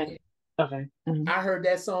 yeah. When okay. Mhm. I heard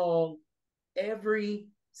that song every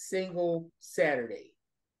single Saturday.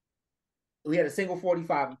 We had a single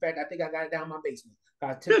 45. In fact, I think I got it down in my basement. I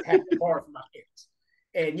had to borrow from my parents.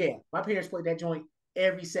 And yeah, my parents played that joint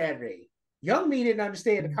every Saturday. Young me didn't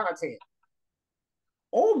understand the content.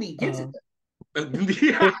 Old me gets it.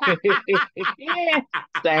 Yeah,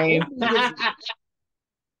 same. Old me gets it.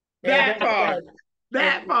 And That part.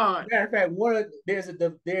 That part. matter of fact,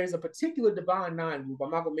 there's a particular Divine Nine group. I'm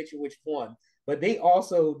not gonna mention which one, but they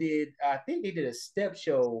also did. I think they did a step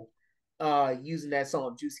show using that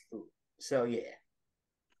song "Juicy Fruit." So yeah,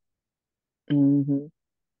 hmm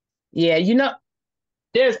Yeah,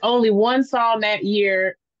 there's only one song that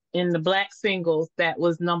year in the black singles that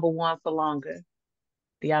was number one for longer.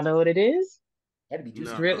 Do y'all know what it is? that'd be It's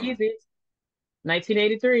Juicy No. Fruit. real easy.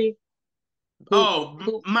 1983. Who Oh,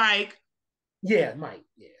 who Mike. Yeah, Mike.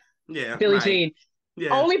 Yeah. Yeah, Billie Mike. Jean.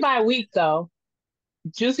 Yeah. Only by a week though.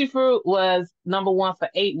 Juicy Fruit was number one for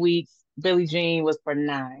 8 weeks. Billie Jean was for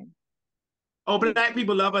 9. Oh, black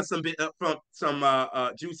people love us some bit from some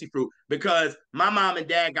juicy fruit because my mom and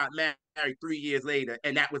dad got married 3 years later,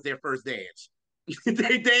 and that was their first dance.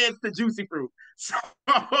 They danced to juicy fruit. So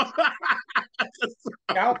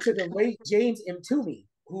Out to the late James M. Toomey,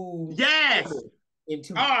 who yes, in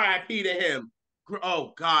Toomey. R.I.P. to him.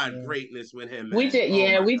 Oh God, Yeah. greatness with him, We man. did, Oh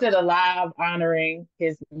yeah, my we did a God. live honoring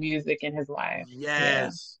his music and his life. Yeah,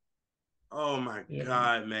 Yes. Oh my yeah.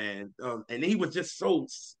 God, man. And he was just so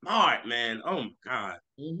smart, man. Oh my God.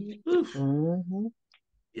 Mm-hmm. Oof. hmm All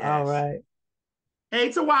Yes. right. Hey,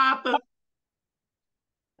 Tawatha.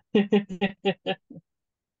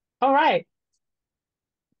 All right.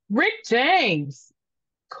 Rick James,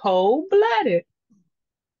 Cold Blooded.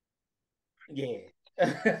 Yeah.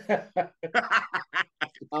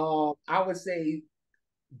 I would say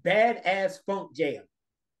Badass Funk Jam.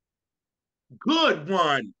 Good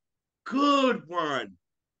one. Good one.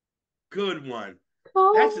 Good one. That's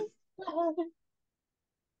Cold Blooded.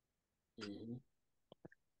 Mm-hmm.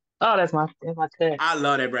 Oh, that's my cut. I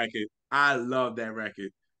love that record. I love that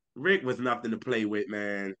record. Rick was nothing to play with,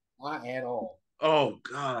 man. Not at all. Oh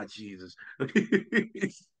God, Jesus.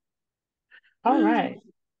 All right.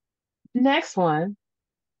 Next one,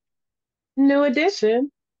 New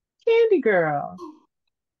Edition, Candy Girl.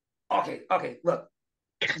 Okay. Look,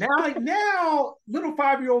 now, little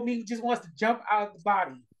 5-year-old me just wants to jump out of the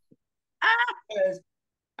body because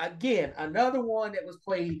again, another one that was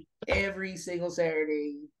played every single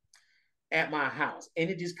Saturday at my house, and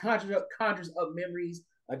it just conjures up memories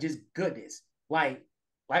of just goodness. Like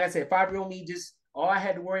I said, 5-year-old me just all I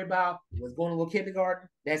had to worry about was going to a little kindergarten.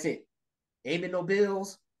 That's it. Ain't been no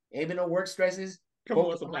bills, ain't been no work stresses. Come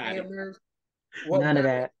Folks on, on my somebody. damn nerves. What None of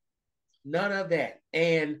that. none of that.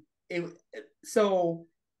 And it so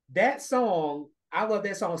that song, I love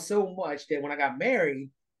that song so much that when I got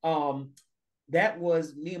married, um, that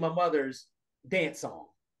was me and my mother's dance song.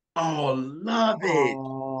 Oh, love it.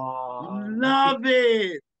 Oh, Love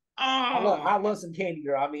it. I Oh. love some Candy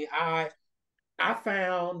Girl. I mean, I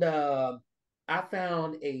found I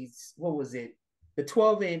found a what was it? The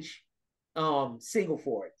 12-inch single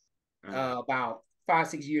for it about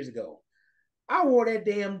 5-6 years ago. I wore that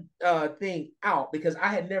damn thing out because I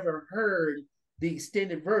had never heard the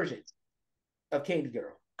extended version of Candy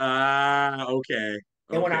Girl. Okay.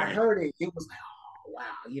 And when I Okay. heard it, it was like, oh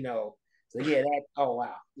wow. So yeah, oh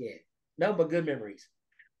wow, yeah. Nothing but good memories.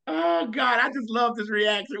 Oh God, I just love this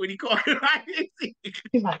reaction when he called it.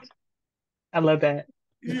 he's like, I love that.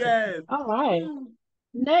 Yes. All right.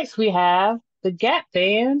 Next, we have the Gap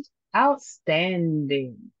Band,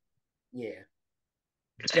 Outstanding. Yeah.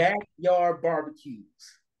 Backyard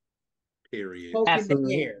barbecues, Period. smoke in the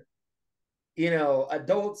Absolutely. air.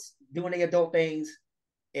 Adults doing their adult things,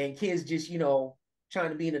 and kids just trying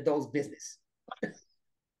to be in adults' business.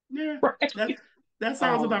 Yeah, that Right. that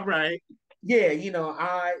sounds Um, about right. yeah,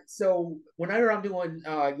 I so whenever I'm doing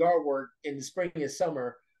yard work in the spring and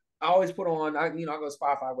summer, I always put on I go to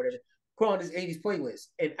Spotify, whatever, put on this 80s playlist.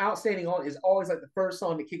 And Outstanding on is always like the first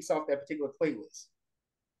song that kicks off that particular playlist.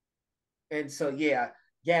 And so yeah,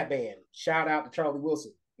 Gap Band. Shout out to Charlie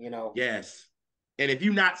Wilson, Yes. And if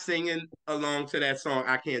you're not singing along to that song,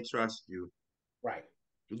 I can't trust you. Right.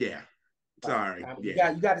 Yeah. Like Sorry. I mean,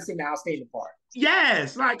 Yeah. you got to sing the outstanding part.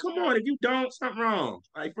 Yes. Like, come on. If you don't, something wrong.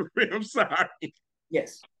 Like, for real, I'm sorry.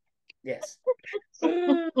 Yes. Yes.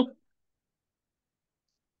 All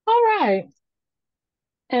right.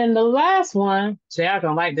 And the last one, y'all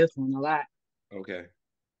gonna like this one a lot. Okay.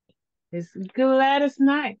 It's Gladys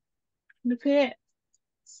Knight, the pit.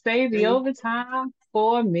 Save the And overtime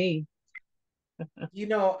for me.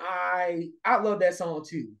 I love that song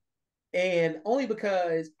too. And only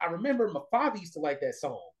because I remember my father used to like that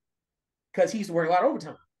song because he used to work a lot of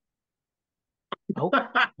overtime. Oh, well,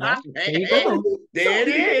 there you But Hey, go. there it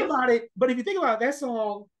is. if you think about that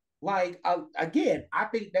song, like again, I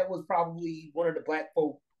think that was probably one of the Black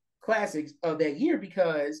folk classics of that year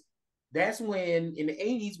because that's when in the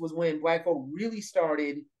 '80s was when Black folk really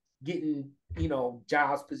started getting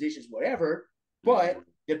jobs, positions, whatever. But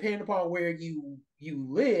depending upon where you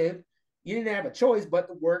live, you didn't have a choice but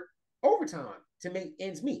to work overtime to make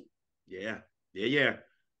ends meet. Yeah. Yeah. Yeah.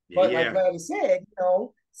 Yeah. But like Yeah. Gladys said,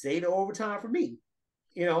 say the overtime for me,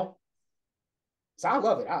 you know. So I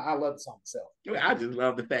love it. I love the song myself. I just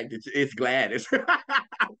love the fact that it's Gladys.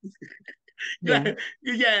 Yeah.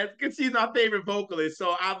 Yeah, because she's our favorite vocalist.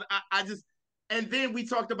 So I just, and then we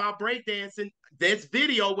talked about breakdancing. This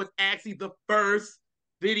video was actually the first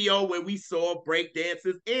video where we saw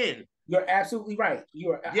breakdancers in. You're absolutely right.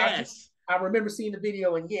 Yes. I remember seeing the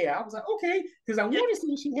video and yeah, I was like, okay, because I Yeah, want to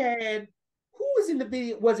see she had who was in the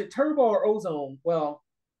video. Was it Turbo or Ozone? Well,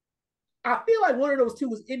 I feel like one of those two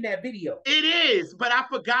was in that video. it is, but I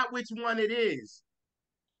forgot which one it is.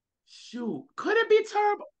 Shoot, could it be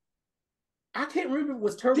Turbo? I can't remember if it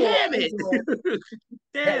was Turbo or Damn it! Ozone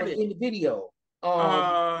that Damn was it! in the video.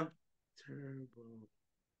 Uh, Turbo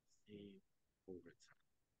overtime.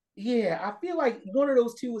 Yeah, I feel like one of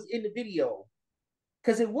those two was in the video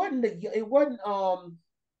because it wasn't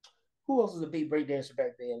who else was a big break dancer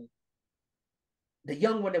back then? The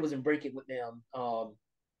young one that was in breaking with them.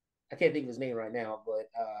 I can't think of his name right now, but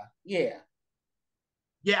yeah,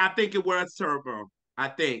 Yeah, I think it was Turbo. I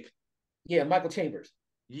think. yeah, Michael Chambers.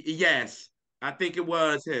 Yes, I think it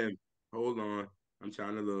was him. Hold on, I'm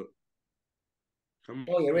trying to look. Come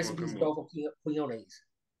Oh yeah, rest in on, peace, come on. Adolfo Quinones.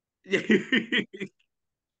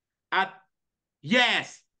 I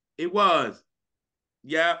yes, it was.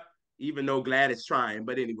 Yep. Even though Gladys trying,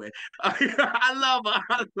 but anyway, I love her.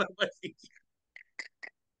 I love her.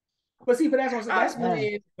 But see, but that's what I'm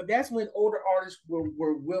saying. Yeah. That's when older artists were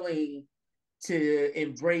willing to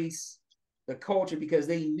embrace the culture because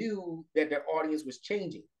they knew that their audience was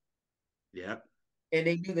changing Yep. and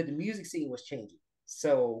they knew that the music scene was changing.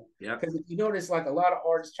 So, Yep. because if you notice, like a lot of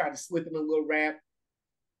artists try to slip in a little rap,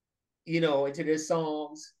 into their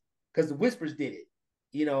songs, because the Whispers did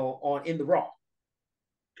it, on In the Raw.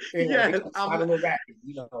 They Yes. tried to slide a little rap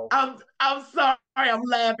in. I'm sorry. I'm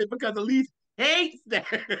laughing because Elise hates that.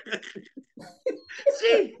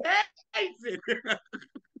 She hates it.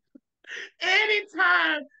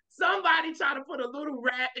 Anytime somebody try to put a little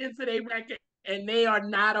rap into their record and they are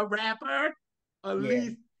not a rapper, Yeah,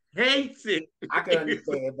 Elise hates it. I can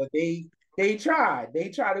understand, but they tried. They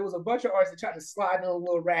tried. There was a bunch of artists that tried to slide in a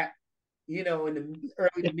little rap, in the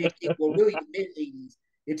early to mid, well, really the mid '80s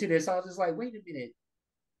into their songs. It's like, wait a minute,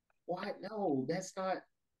 what? No, that's not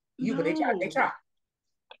you. But they tried. They No. tried.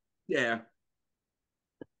 Yeah.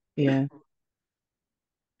 Yeah.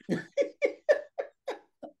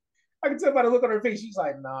 I can tell by the look on her face. She's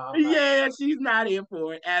like, nah, I'm not. Yeah, she's not in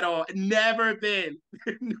for it at all. Never been.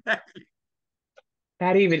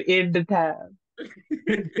 Not even in the time.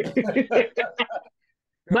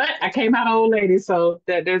 But I came out old lady, so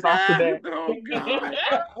there's also that. Oh God.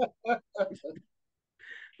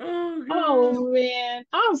 Oh God. Oh man,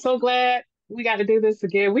 I'm so glad we got to do this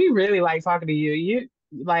again. We really like talking to you.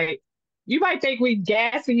 You might think we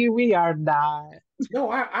gassing you. We are not. No,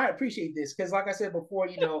 I appreciate this because, like I said before,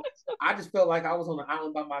 I just felt like I was on an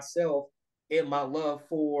island by myself in my love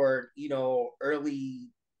for early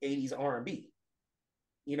 '80s R&B.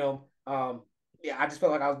 You know, yeah, I just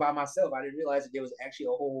felt like I was by myself. I didn't realize that there was actually a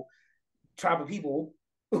whole tribe of people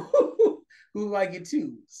who like it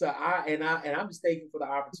too. So I'm just thankful for the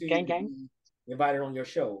opportunity Gang, to gang. be invited on your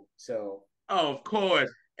show. So Oh, of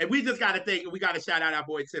course. And we just got to think, we got to shout out our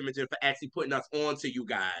boy Timogen for actually putting us on to you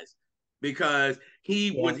guys because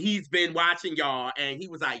yeah. he's been watching y'all and he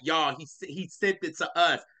was like, y'all, he sent it to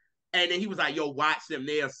us. And then he was like, yo, watch them.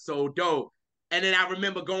 They are so dope. And then I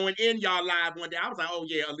remember going in y'all live one day. I was like, oh,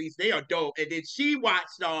 yeah, at least they are dope. And then she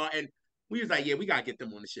watched y'all and we was like, yeah, we got to get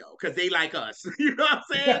them on the show because they like us. You know what I'm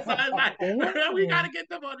saying? So it's like, we got Yeah. to get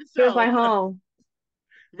them on the Feels show. like home.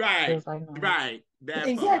 Right, Feels like home. right. That part.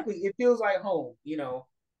 Exactly. It feels like home, you know.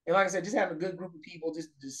 And like I said, just having a good group of people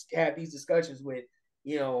just have these discussions with,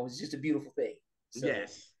 you know, it's just a beautiful thing. So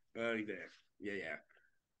Yes. Yeah. Yeah. Yeah.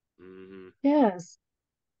 Mm-hmm. Yes.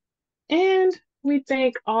 And we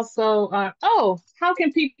think also, how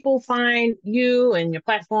can people find you and your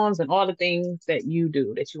platforms and all the things that you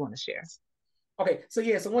do that you want to share? okay, so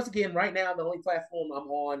yeah, so once again, right now the only platform I'm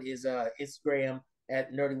on is Instagram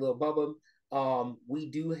at Nerdy Little Bubba. We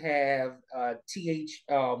do have TH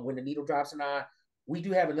when the needle drops and we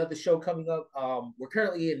do have another show coming up. We're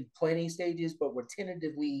currently in planning stages, but we're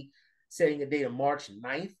tentatively setting a date of March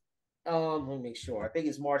 9th. Let me make sure. I think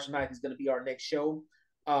it's March 9th is going to be our next show.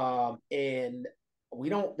 And we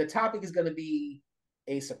don't the topic is going to be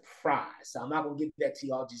a surprise. So I'm not going to give that to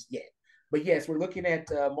y'all just yet. But yes, we're looking at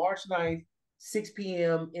March 9th 6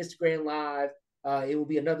 p.m. Instagram Live. It will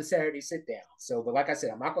be another Saturday sit down. So, but like I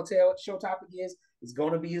said, I'm not gonna tell what the show topic is. It's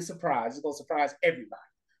gonna be a surprise. It's gonna surprise everybody.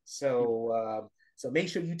 So make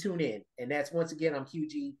sure you tune in. And that's once again, I'm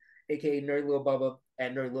QG, aka Nerdy Little Bubba,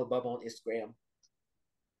 at Nerdy Little Bubba on Instagram.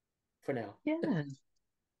 For now. Yeah.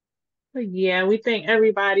 But yeah, we thank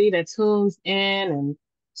everybody that tunes in and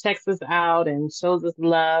checks us out and shows us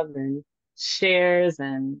love and shares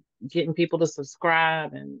and getting people to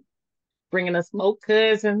subscribe and bringing us smoke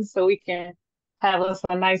cousins so we can have us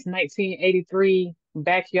a nice 1983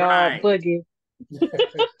 backyard Right. boogie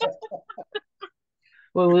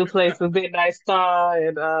where we play some Midnight Star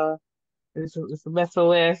and it's some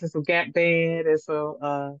SOS and some Gap Band and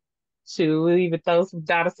some shoot, we'll even throw some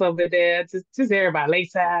dinosaur in there. Just everybody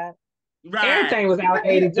Lakeside. Right. Everything was You out gotta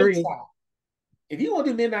have 83. Lakeside. If you want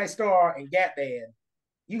to do Midnight Star and Gap Band,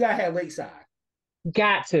 you gotta have Lakeside.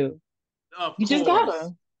 Got to. Of You just course.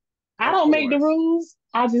 gotta. I Of don't make the course. rules.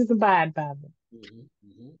 I just abide by them.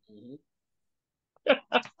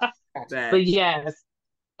 Gotcha. But Thanks. yes,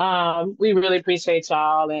 we really appreciate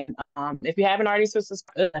y'all. And if you haven't already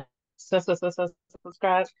subscribed,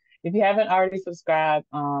 if you haven't already subscribed,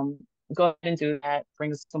 go ahead and do that.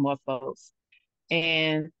 Bring us some more folks.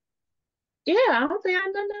 And yeah, I don't think I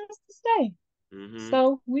have nothing else to say. Mm-hmm.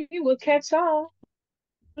 So we will catch y'all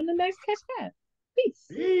on the next catch up. Peace.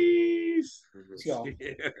 Peace. See y'all.